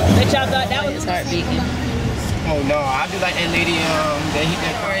 But y'all thought that was his heart beating. Oh no, I do like that lady.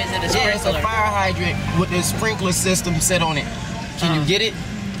 Or is it a Yeah, it's a sprinkler? fire hydrant with the sprinkler system set on it. Can you get it?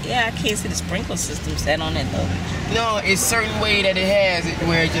 Yeah, I can't see the sprinkler system set on it though. No, it's a certain way that it has it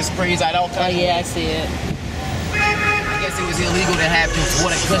where it just sprays out all Oh kinds. yeah, I see it. I guess it was illegal to have this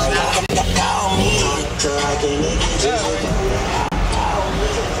water gushing out.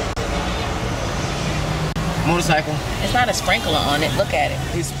 Motorcycle. It's not a sprinkler on it. Look at it.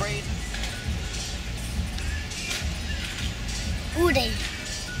 It sprays. Who they?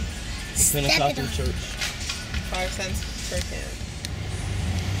 Pentecostal church. 5 cents per can.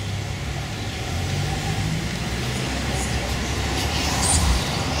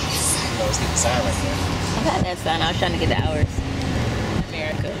 I was getting the sign right there. I got that sign. I was trying to get the hours.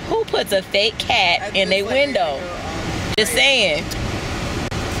 America. Who puts a fake cat in their window? Just saying.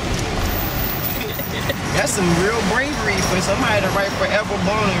 That's some real bravery for somebody to write forever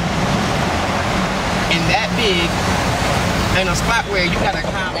boner in that big in a spot where you got a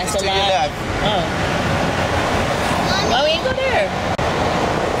compass to your left. Oh. Why we ain't go there?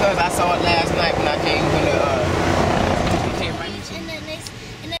 Because I saw it last night when I came when the came right into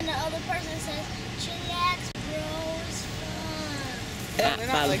And then the other person says, "Chillax, bro, it's fun." They're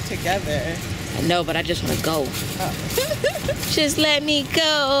not like together. No, but I just want to go. Oh. Just let me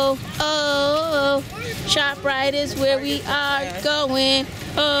go. Oh, ShopRite is where we are going.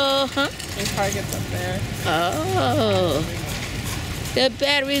 Oh, huh? Your car gets up there. Oh, the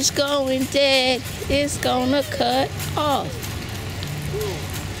battery's going dead. It's gonna cut off.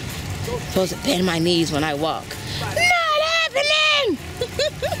 Supposed to bend my knees when I walk. Not happening.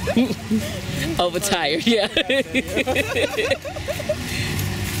 Overtired, yeah.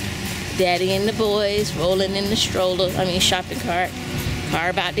 Daddy and the boys rolling in the stroller. I mean, shopping cart. Car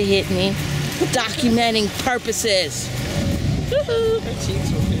about to hit me. Documenting purposes. Woohoo.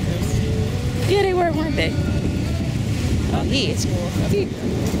 Yeah, they were, weren't they? Oh, he is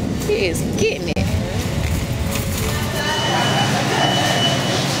getting it.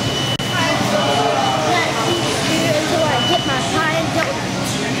 Until I get my pie and dough.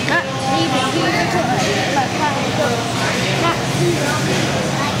 Not leaving here until I get my pie and dough. Not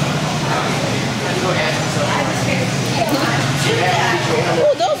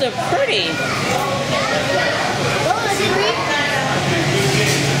Oh, those are pretty.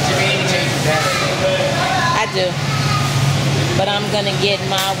 I do. But I'm gonna get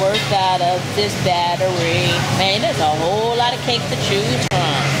my worth out of this battery. Man, there's a whole lot of cake to choose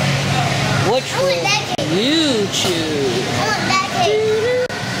from. Which will you choose? I want that cake.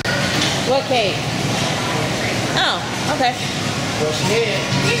 What cake? Oh, okay.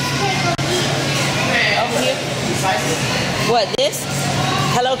 This cake will be. Over here. What, this?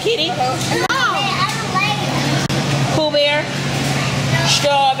 Hello Kitty? No, I don't like it. Pooh Bear?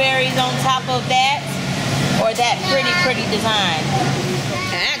 Strawberries on top of that? Or that pretty design?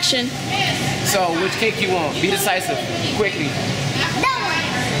 Action. So, which cake you want? Be decisive, quickly. That one.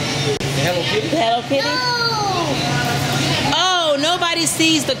 The Hello Kitty? The Hello Kitty? No. Oh, nobody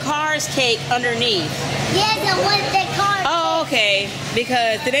sees the Cars cake underneath. Yeah, the one that car. Oh, Okay,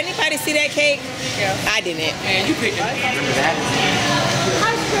 because did anybody see that cake? Yeah. I didn't. Man, you picked it. Remember that?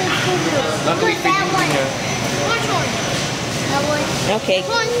 Luckily for you, which one? That one. Okay.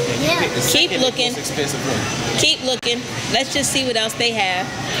 One. Yeah. Keep looking. Most expensive one. Keep looking. Let's just see what else they have.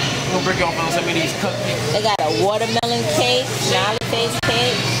 We're gonna break off on some of these cupcakes. They got a watermelon cake, smiley face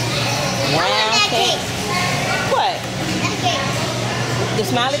cake, round cake. What? That cake. The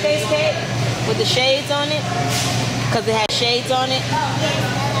smiley face cake with the shades on it? Because it has shades on it?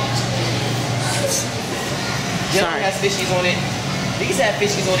 This one has fishies on it. These have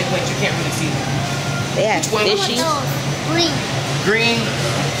fishies on it, but you can't really see them. They have Which one? fishies. Green. Green.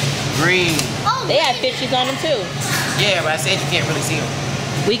 Green. Oh, They have fishies on them too. Yeah, but I said you can't really see them.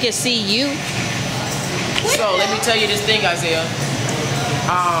 We can see you. So let me tell you this thing, Isaiah.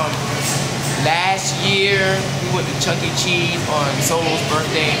 Last year we went to Chuck E. Cheese on Solo's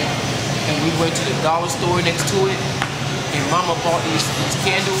birthday, and we went to the dollar store next to it, and Mama bought these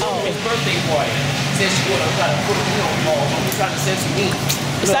candles for his birthday party. Said she wanna try to put me on ball. I'm trying to censor me.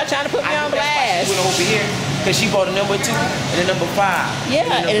 Stop trying to put me on blast. She went over here because she bought a number 2 and a number 5.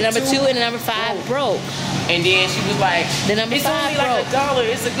 Yeah, and the number 2 and the number 5 broke. And then she was like, The number it's 5 only broke. like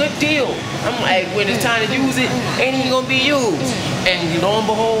 $1. It's a good deal. I'm like, when it's time to use it, ain't even gonna be used. And lo and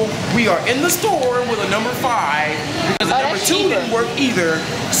behold, we are in the store with a number 5 because the number that's 2 cheaper. didn't work either.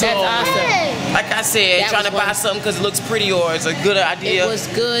 So, That's awesome. like I said, That trying to was buy one. something because it looks pretty or it's a good idea. It was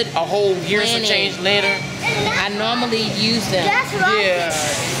good. a whole year's of planning. change later. I normally use them. That's right. Yeah,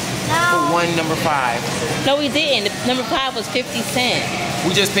 for one number 5. No, we didn't. The number 5 was 50 cents.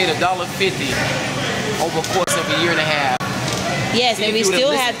 We just paid $1.50 over the course of a year and a half. Yes, See, and if we you would've still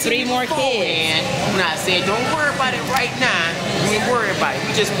listened have to 3 me more kids. beforehand, I'm not saying don't worry about it right now. You ain't worry about it.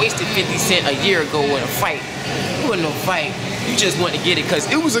 We just wasted 50 cents a year ago in a fight. It wasn't no fight. You just wanted to get it because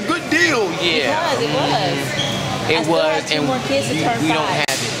it was a good deal. Yeah. Because it was. It I still was. have 2 more kids to turn 5. we don't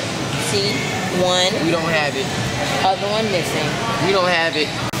have it. See? 1. We don't have it. Other one missing. We don't have it.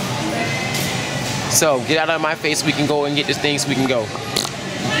 So get out of my face. We can go and get this thing so we can go.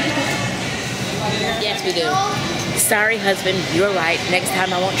 Yes, we do. Sorry, husband, you're right. Next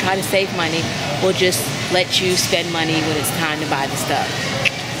time I won't try to save money. We'll just let you spend money when it's time to buy the stuff.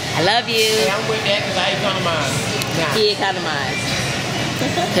 I love you. Hey, I'm with that because I economize. Nah. He economized.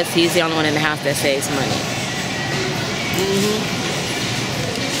 Because he's the only one in the house that saves money.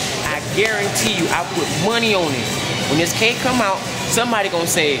 I guarantee you, I put money on it. When this cake come out, somebody gonna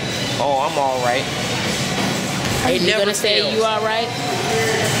say, "Oh, I'm all right." Are you never going to say fails. you all right?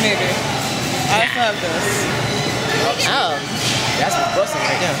 Maybe. I also have this. Oh. That's what's busting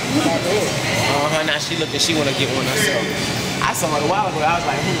right there. Now she looking, she wanna get one herself. I saw it a while ago. I was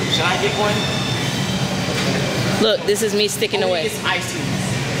like, should I get one? Look, this is me sticking away. It's ice cream.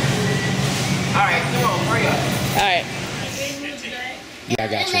 All right, come on, hurry up. All right. Yeah, I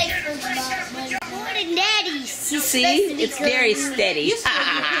got you. More than daddy's. See? It's very steady.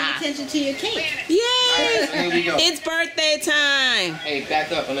 Attention to your cake. Yay! Here we go. It's birthday time. Hey,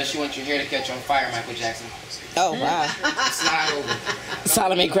 back up unless you want your hair to catch on fire, Michael Jackson. Oh, wow. Slide over.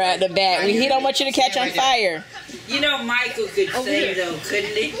 Solomon grabbed the bat. He don't want you to catch on fire. You know Michael could say though,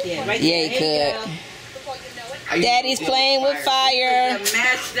 couldn't he? Yeah, right Yeah, he could. Daddy's playing with fire. He's a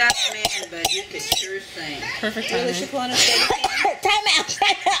messed up man, but he could sure sing. Perfect time. Really, Shaquana, steady Time out.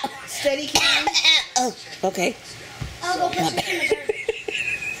 Time out. Steady cam. Oh, okay. I'll go put some in the dirt.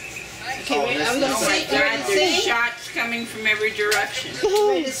 Okay, wait, I'm gonna Oh my sing. You ready God, to there's sing? shots coming from every direction.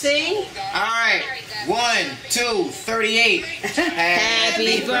 Ready to sing? All right. 1, 2, 38.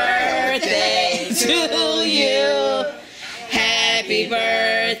 Happy birthday to you. Happy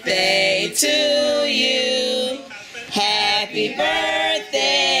birthday to you. Happy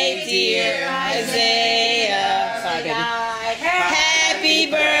birthday, dear Isaiah. Sorry, baby.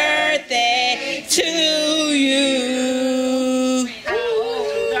 Happy birthday to you.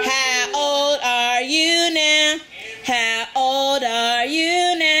 How old are you now? How old are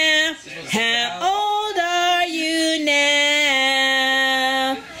you now? How old are you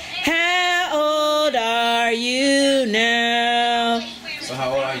now? How old are you now? So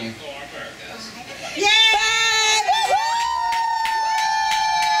how old are you?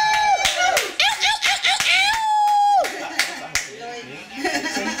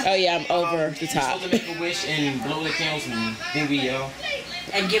 Oh yeah, I'm over the You're top. supposed to make a wish and blow the candles and then we yell.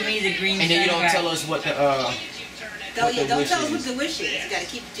 And give me the green And then you don't sunrise. tell us what the Don't wish tell us is. what the wish is. You gotta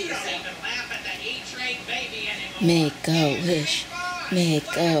keep it to yourself. Make a wish.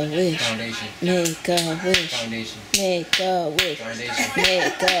 Make a wish. Foundation. Make a wish. Foundation. Make a wish. Foundation.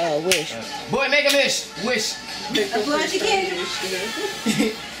 Make a wish. Boy, make a wish. Wish. As long as you can.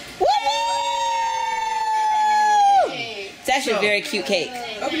 Woo! That actually a very cute cake.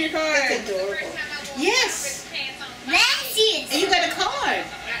 Open your card. That's adorable. Yes. Gracias. And you got a card.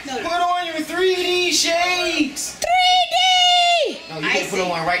 No. Put on your 3D shades. 3D! No, you can put on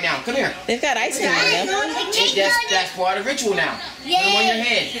one right now. Come here. They've got icing on them. That's part of the ritual now. Put them on your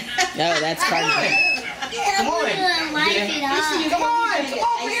head. No, that's part of it. Come on. Come on,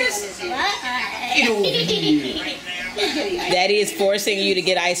 Chris. Get over here. Daddy is forcing you to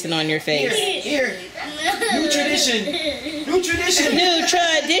get icing on your face. Here. New tradition. New tradition. New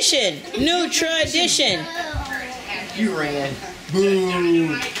tradition. New tradition. You ran.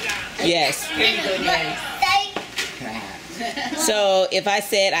 Boo. Yes. Here you go, Daddy. So if I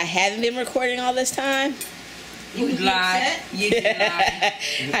said I haven't been recording all this time, You lie. You lie.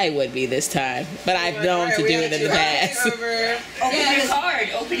 I would be this time. But I've known to do it in the past. Open your card.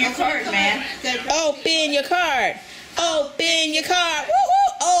 Open your card, man. Open your card. Open your card. Woo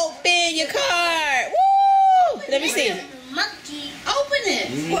woo. Open your card. Woo. Let me see. Monkey. Open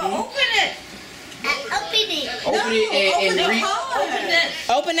it. Well, open it. Open it. Open it and read. Open this.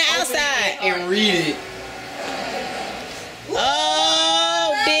 Open the outside. And read it.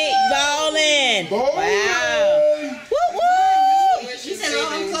 Oh, big ballin'. Wow. Woo woo. She said, "Oh,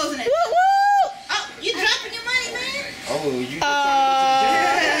 I'm closing it." Woo woo. Oh, you dropping your money, man? Oh, you.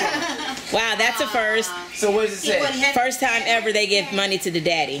 Wow, that's a first. So what does it say? First time ever they give money to the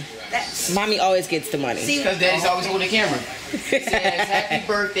daddy. Mommy always gets the money. Because Daddy's always holding the camera. It says, "Happy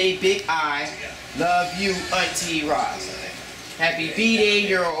birthday, Big I. Love you, Auntie Roz. Happy B-Day,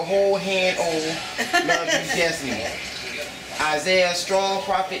 you're a whole hand old. Love you, Destiny. Isaiah, strong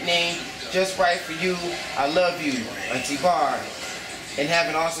prophet name, just right for you. I love you, Auntie Barr. And have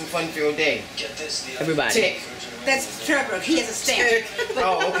an awesome fun-filled day." Everybody. Tick. That's Trevor. He has a stamp.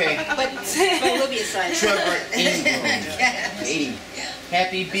 Oh, okay. But Olivia's side. Trevor Ingram. 80.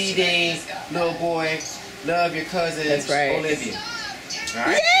 Happy B-Day, little boy. Love your cousin, That's right. Olivia. All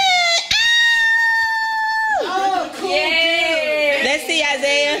right. Oh, cool. Yay. Let's see,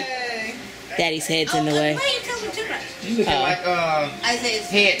 Isaiah. Daddy's head's in the way. Why are you telling me too much? You looking like Isaiah's.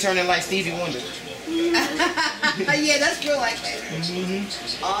 head turning like Stevie Wonder. Yeah, that's real like that.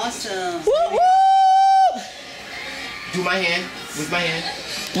 Awesome. Woo woo. Do my hand. With my hand.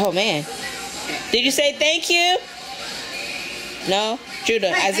 Oh man. Did you say thank you? No?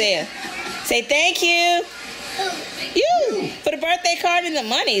 Judah, Isaiah. Say thank you. You. For the birthday card and the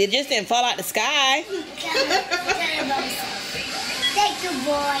money. It just didn't fall out the sky. Thank you,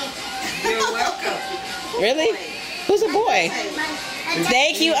 boy. You're welcome. Really? Who's a boy?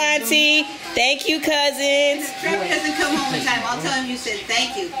 Thank you, Auntie. Thank you, cousins. Trevor doesn't come home in time. I'll tell him you said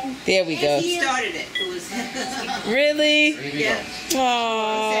thank you. There we go. He started it. It was. Really? Yeah.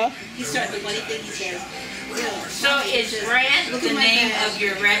 Aww. He started the funny thing. He says. So is Grant the name of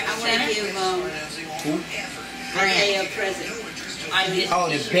your rec I want to center? give a present. Oh,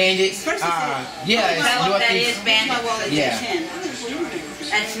 the Bandits. First he said, Yeah, it's Tell them that Northeast. is Bandit. Yeah.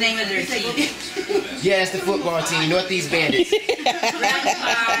 That's the name of their team. Yeah, it's the football team, Northeast Bandits. Run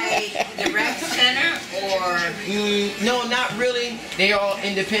by the rec center or? No, not really. They all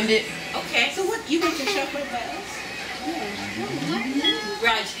independent. Okay. So what? You went to Shepherd by us?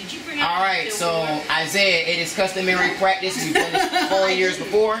 Raj, did you bring up? All right, so Isaiah, it is customary practice. We've done this 4 years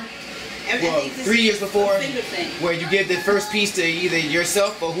before. Well, 3 years before, where you give the first piece to either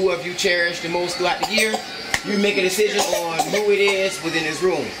yourself or whoever you cherish the most throughout the year. You make a decision on who it is within this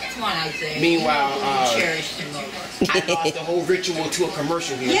room. Come on, Isaiah. Meanwhile, cherish the most. I lost the whole ritual to a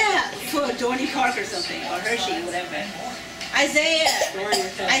commercial here. Yeah, for Dorney Park or something, or Hershey, whatever. Isaiah,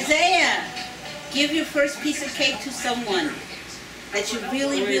 give your first piece of cake to someone that you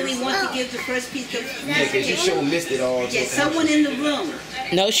really, really want to give the first piece of Yeah, because you sure missed it all. Yeah, someone in the room.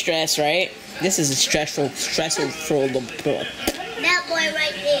 No stress, right? This is a stressful. That boy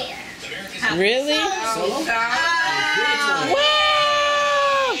right there. Really? Wow!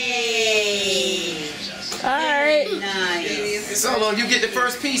 Alright. Nice. Solo, you get the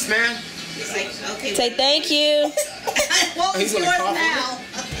first piece, man. It's like, okay. Say thank you. Well, He's it's gonna yours cough now.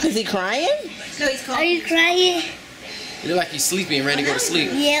 Is he crying? No, he's Are you crying? You look like he's sleepy and ready to go to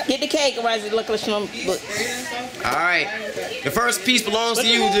sleep. Yep. Get the cake, or else look. All right. The first piece belongs to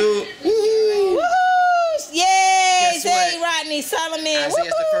you, dude. Woohoo! Yay! Guess Say what? Rodney Solomon. Isaiah's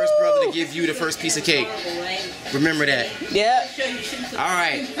the first brother to give you the first piece of cake. Remember that. Yep. All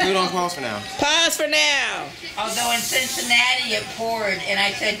right. Put it on pause for now. Pause for now. Although in Cincinnati it poured, and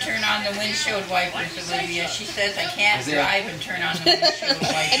I said turn on the windshield wipers, Olivia. She says I can't drive and turn on the windshield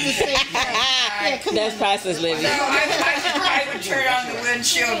wipers. That's priceless, Livy. So I would turn on the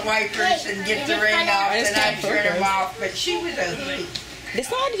windshield wipers and get the rain off, and I'd turn them off. But she was a hoot. Did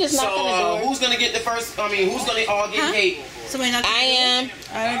somebody just knock on the door? Who's gonna get the first? I mean, who's gonna all get cake? Somebody not. I am.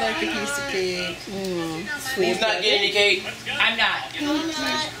 I would like a piece of cake. Who's not getting any cake? I'm not.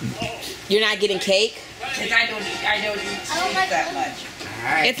 You're not getting cake? Because I don't eat that much.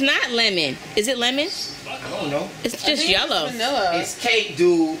 Alright. It's not lemon. Is it lemon? I don't know. It's just yellow. It's cake,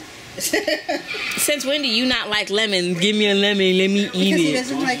 dude. Since when do you not like lemon? Give me a lemon. Let me eat Because he it.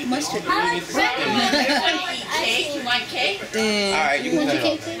 doesn't like mustard. You want cake? Alright, you can cut it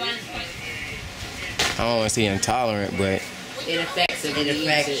off. I don't want to say intolerant, but It affects it. It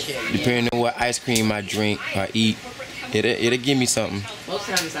affects you. depending on what ice cream I drink or eat, it'll give me something. Most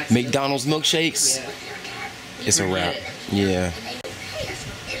times I McDonald's milkshakes, it's a wrap. Yeah.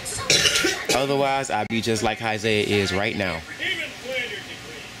 Otherwise, I'd be just like Isaiah is right now.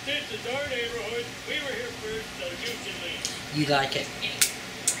 You like it?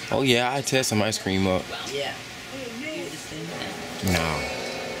 Oh yeah, I tear some ice cream up. Yeah. No,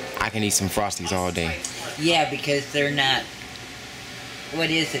 I can eat some Frosties all day. Yeah, because they're not. What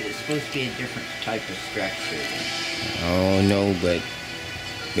is it? It's supposed to be a different type of structure. I don't know, but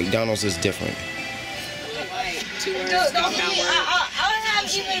McDonald's is different. I'll have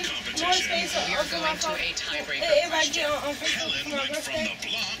even more space for my phone. If I get on Facebook for my birthday,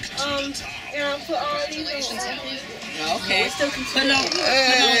 and I'll put all these on. Okay. Put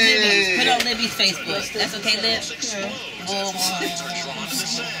on Libby's Facebook. That's okay, Lib? You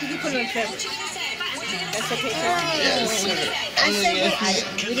can put it on Facebook. That's okay.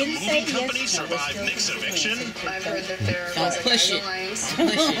 We didn't say yes. Don't push it. Push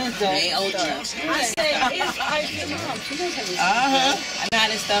it. They ain't old enough. I say if I get mom, she knows how to I know how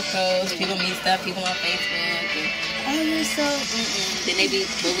this stuff goes. People meet stuff, people on Facebook. And then they be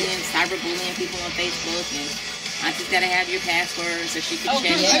cyberbullying people on Facebook. And I just gotta have your password so she can check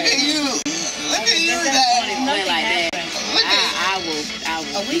it. Look at you. Look at you, Dad. Like that. I will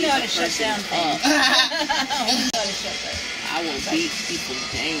we know how to shut down things. I will beat people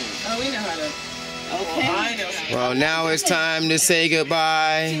down. Oh, we know how to. Okay. Well, now it's time to say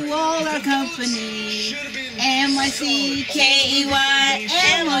goodbye. To all our company, MICKEYMOUSC,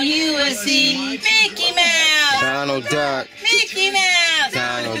 Mickey Mouse. Donald Duck. Mickey Mouse.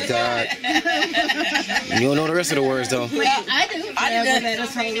 Donald Duck. You don't know the rest of the words though. Well, I do. Let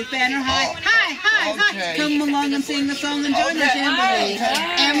us hold the banner high. Hi. Come along and sing the song and join us in the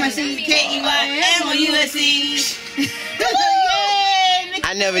MICKEYMOUSC.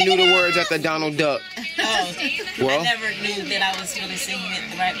 I never knew the words after Donald Duck. Oh, Well. I never knew that I was really singing it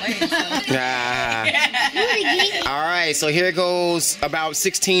the right way. So. All right, so here goes about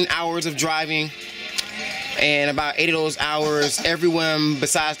 16 hours of driving. And about 8 of those hours, everyone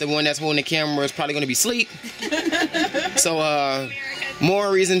besides the one that's holding the camera is probably going to be asleep. So,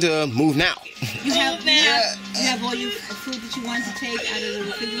 more reason to move now. You have all your food that you want to take out of the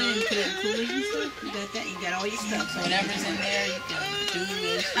refrigerator and put it in coolers and stuff? You got that? You got all your stuff. So whatever's in there, you can do as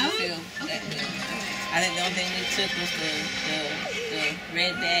you feel that way. I think the only thing we took was the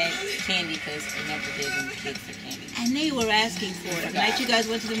red bag candy because remember they gave the kids the candy. And they were asking for it. The night you guys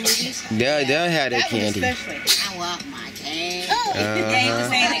went to the movies? They'll have that candy. Especially. I want my candy. Yeah, he was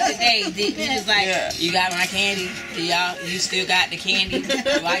saying it today. He was like, you got my candy? Do you still got the candy?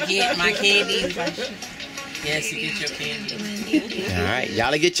 Do I get my candy? He was like, yes, you get your candy. All right,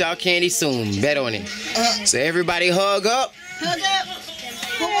 y'all get y'all candy soon. Bet on it. So everybody hug up. Hug up.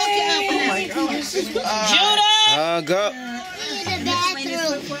 Who woke you up now? Judah! Hug up.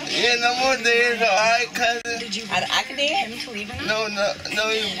 Yeah, no more dance, alright, cousin. I can dance. No,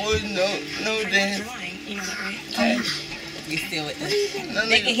 you would, no dance. You still with me?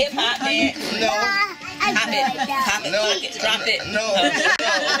 Make a hip hop dance. No. Pop it, drop it. No.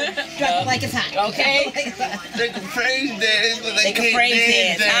 Drop it like it's hot. Okay. They can praise dance, but they Can can't praise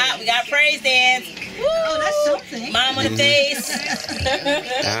dance. dance. We got praise dance. Oh, that's something. Mom on the face.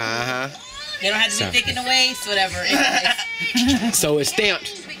 They don't have to be thick in the waist, whatever. So it's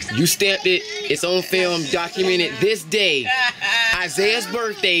stamped. You stamped it. It's on film, documented this day. Isaiah's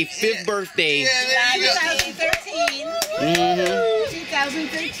birthday, 5th birthday. 2013.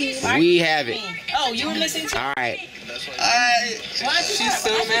 2013. We have it. Oh, you were missing too? All right. She's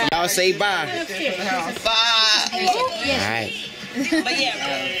so mad. Y'all say bye. Bye. All right. But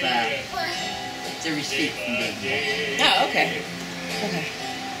yeah. It's a receipt from them. Oh, okay.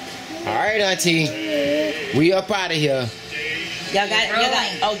 All right, Auntie. We up out of here. Y'all got,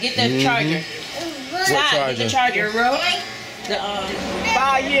 oh, get the charger. What Get the charger. Rolling? The,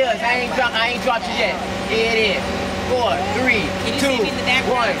 5 years. I ain't dropped you yet. Here it is. 4, 3, 2, 1,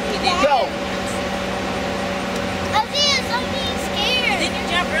 go. I'm being scared. Didn't you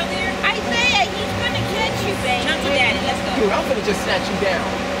jump earlier? I said he's gonna catch you, baby. Jump to daddy. Let's go. dude, I'm gonna just snatch you down.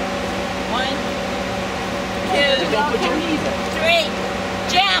 1, 2, Just don't put your knees up. 3,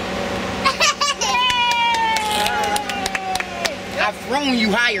 jump! I've thrown you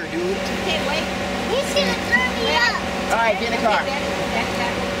higher, dude. Okay, wait. He's gonna throw me up. Alright, get in the car.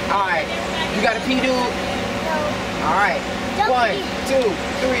 Alright. You got a pee, dude? No. Alright. 1, 2,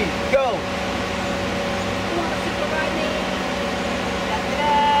 3, go.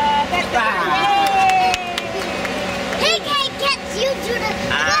 He can't catch you, Judah.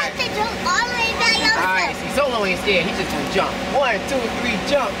 You have to jump all the way by yourself. Alright, see, Solo ain't scared. He's just gonna jump. 1, 2, 3,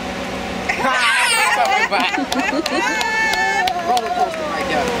 jump. Roller coaster right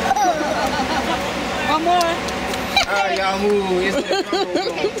there. One more. Alright, y'all move. It's the drum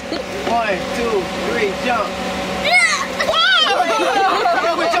roll. 1, 2, 3, jump.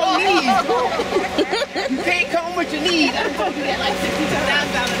 Come with your knees, bro. You can't come with your knees. I told you that like 60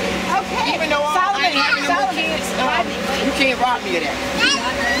 times out of it. Okay. Even though I ain't having no more kids, you can't rob me of that.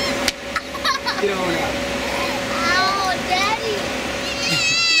 Get on out. Oh, Daddy.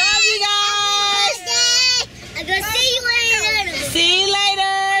 Love you guys. I'm gonna see you later. See you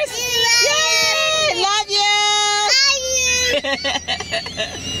later. See you later. Love you.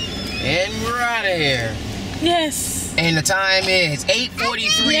 And we're out of here. Yes. And the time is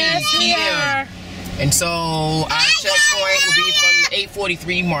 8:43 Yes, we p.m. are. And so our checkpoint will be from the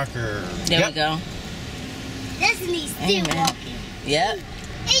 8:43 marker. There we go. Destiny's still walking. Yep.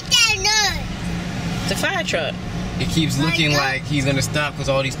 Ain't that nuts? It's a fire truck. It keeps looking like he's gonna stop because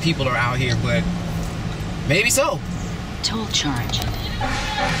all these people are out here, but maybe so. Toll charge.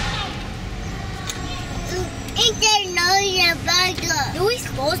 Ain't that noise about Do we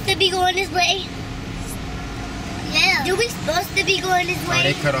supposed to be going this way? Yeah. Do we supposed to be going this Oh,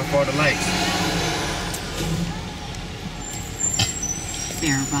 they way? cut off all the lights.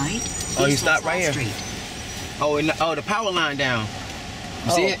 Bear right. Oh, you East stopped right LaSalle here. Street. Oh, and the power line down.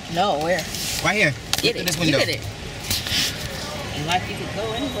 You see it? No, where? Right here. Get Look it. at this window. Look at it. And like you could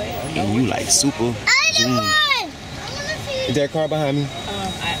go anyway. Or And you like super zoom. Is there a car behind me? No,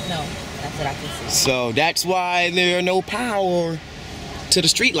 that's what I can see. So that's why there are no power to the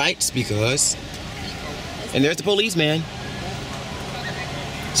street lights because, and there's the policeman.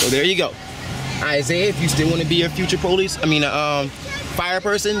 So there you go. Isaiah, if you still want to be a future fire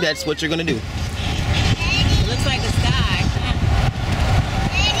person, that's what you're gonna do. It looks like the sky.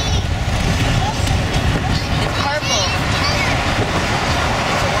 It's purple.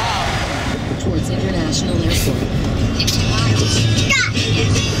 Towards International Airport. 50 miles.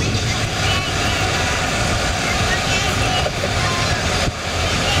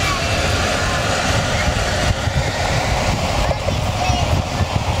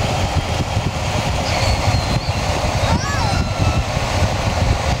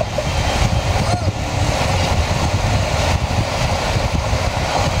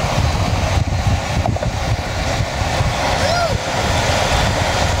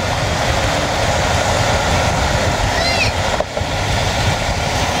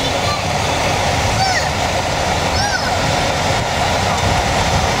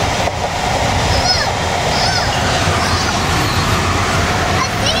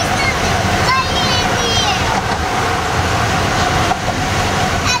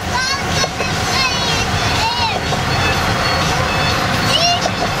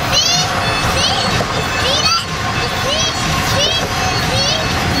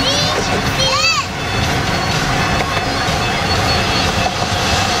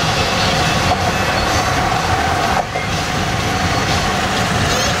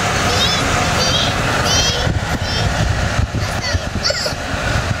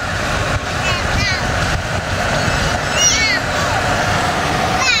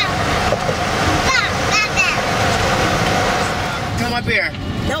 Up here.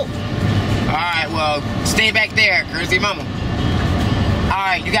 No. Alright, well, stay back there, courtesy mama.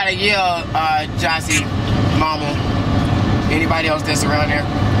 Alright, you gotta yell, Jossie, mama. Anybody else that's around there?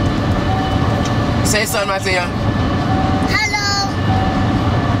 Say something, Isaiah.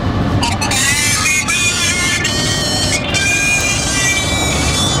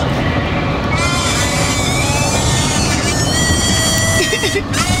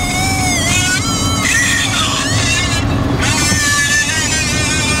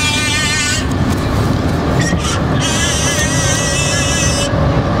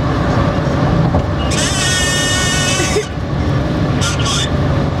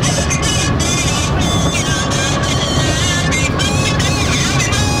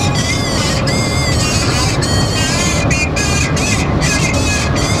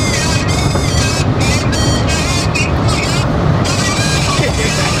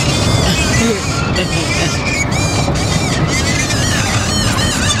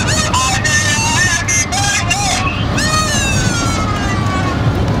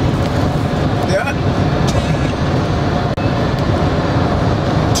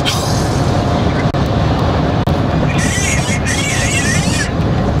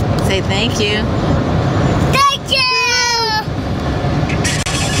 Thank you. Thank you.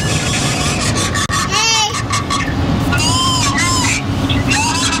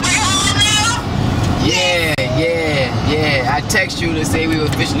 Yeah. I text you to say we were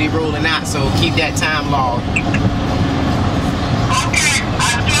officially rolling out, so keep that time log.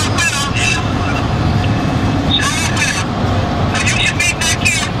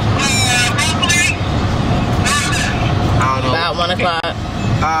 About 1 o'clock.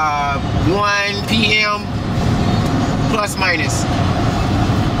 1 p.m. plus minus.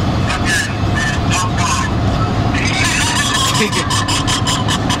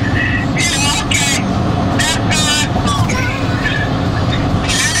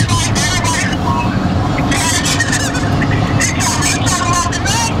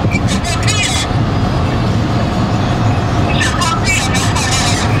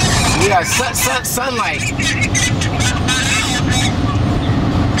 Yeah, sunlight.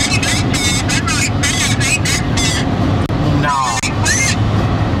 Nah.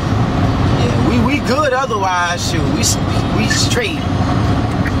 Yeah, we good otherwise. Shoot, we straight.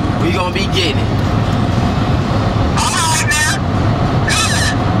 We gonna be getting it.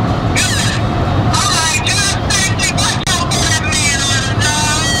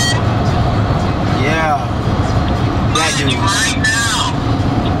 Yeah, that dude.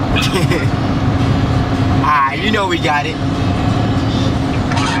 Alright, you know we got it.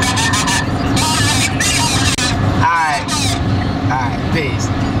 Alright, peace.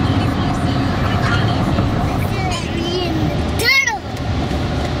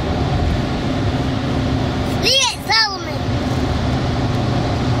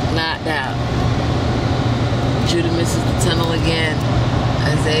 Knocked out. Judah misses the tunnel again.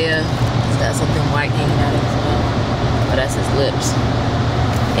 Isaiah has got something white hanging out of his mouth. But that's his lips.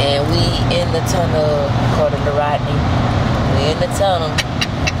 And we in the tunnel, according to Rodney. We in the tunnel.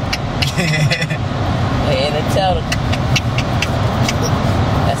 We in the tunnel.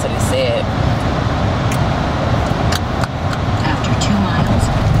 That's what he said. After 2 miles,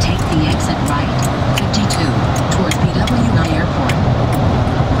 take the exit right, 52, towards BWI Airport.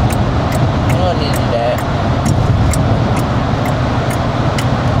 We don't need to do that.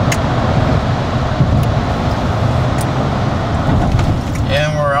 And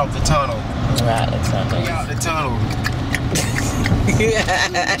we're out the tunnel. We're out the tunnel. We out the tunnel.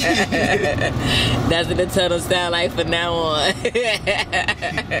 That's what the tunnel sound like from now on.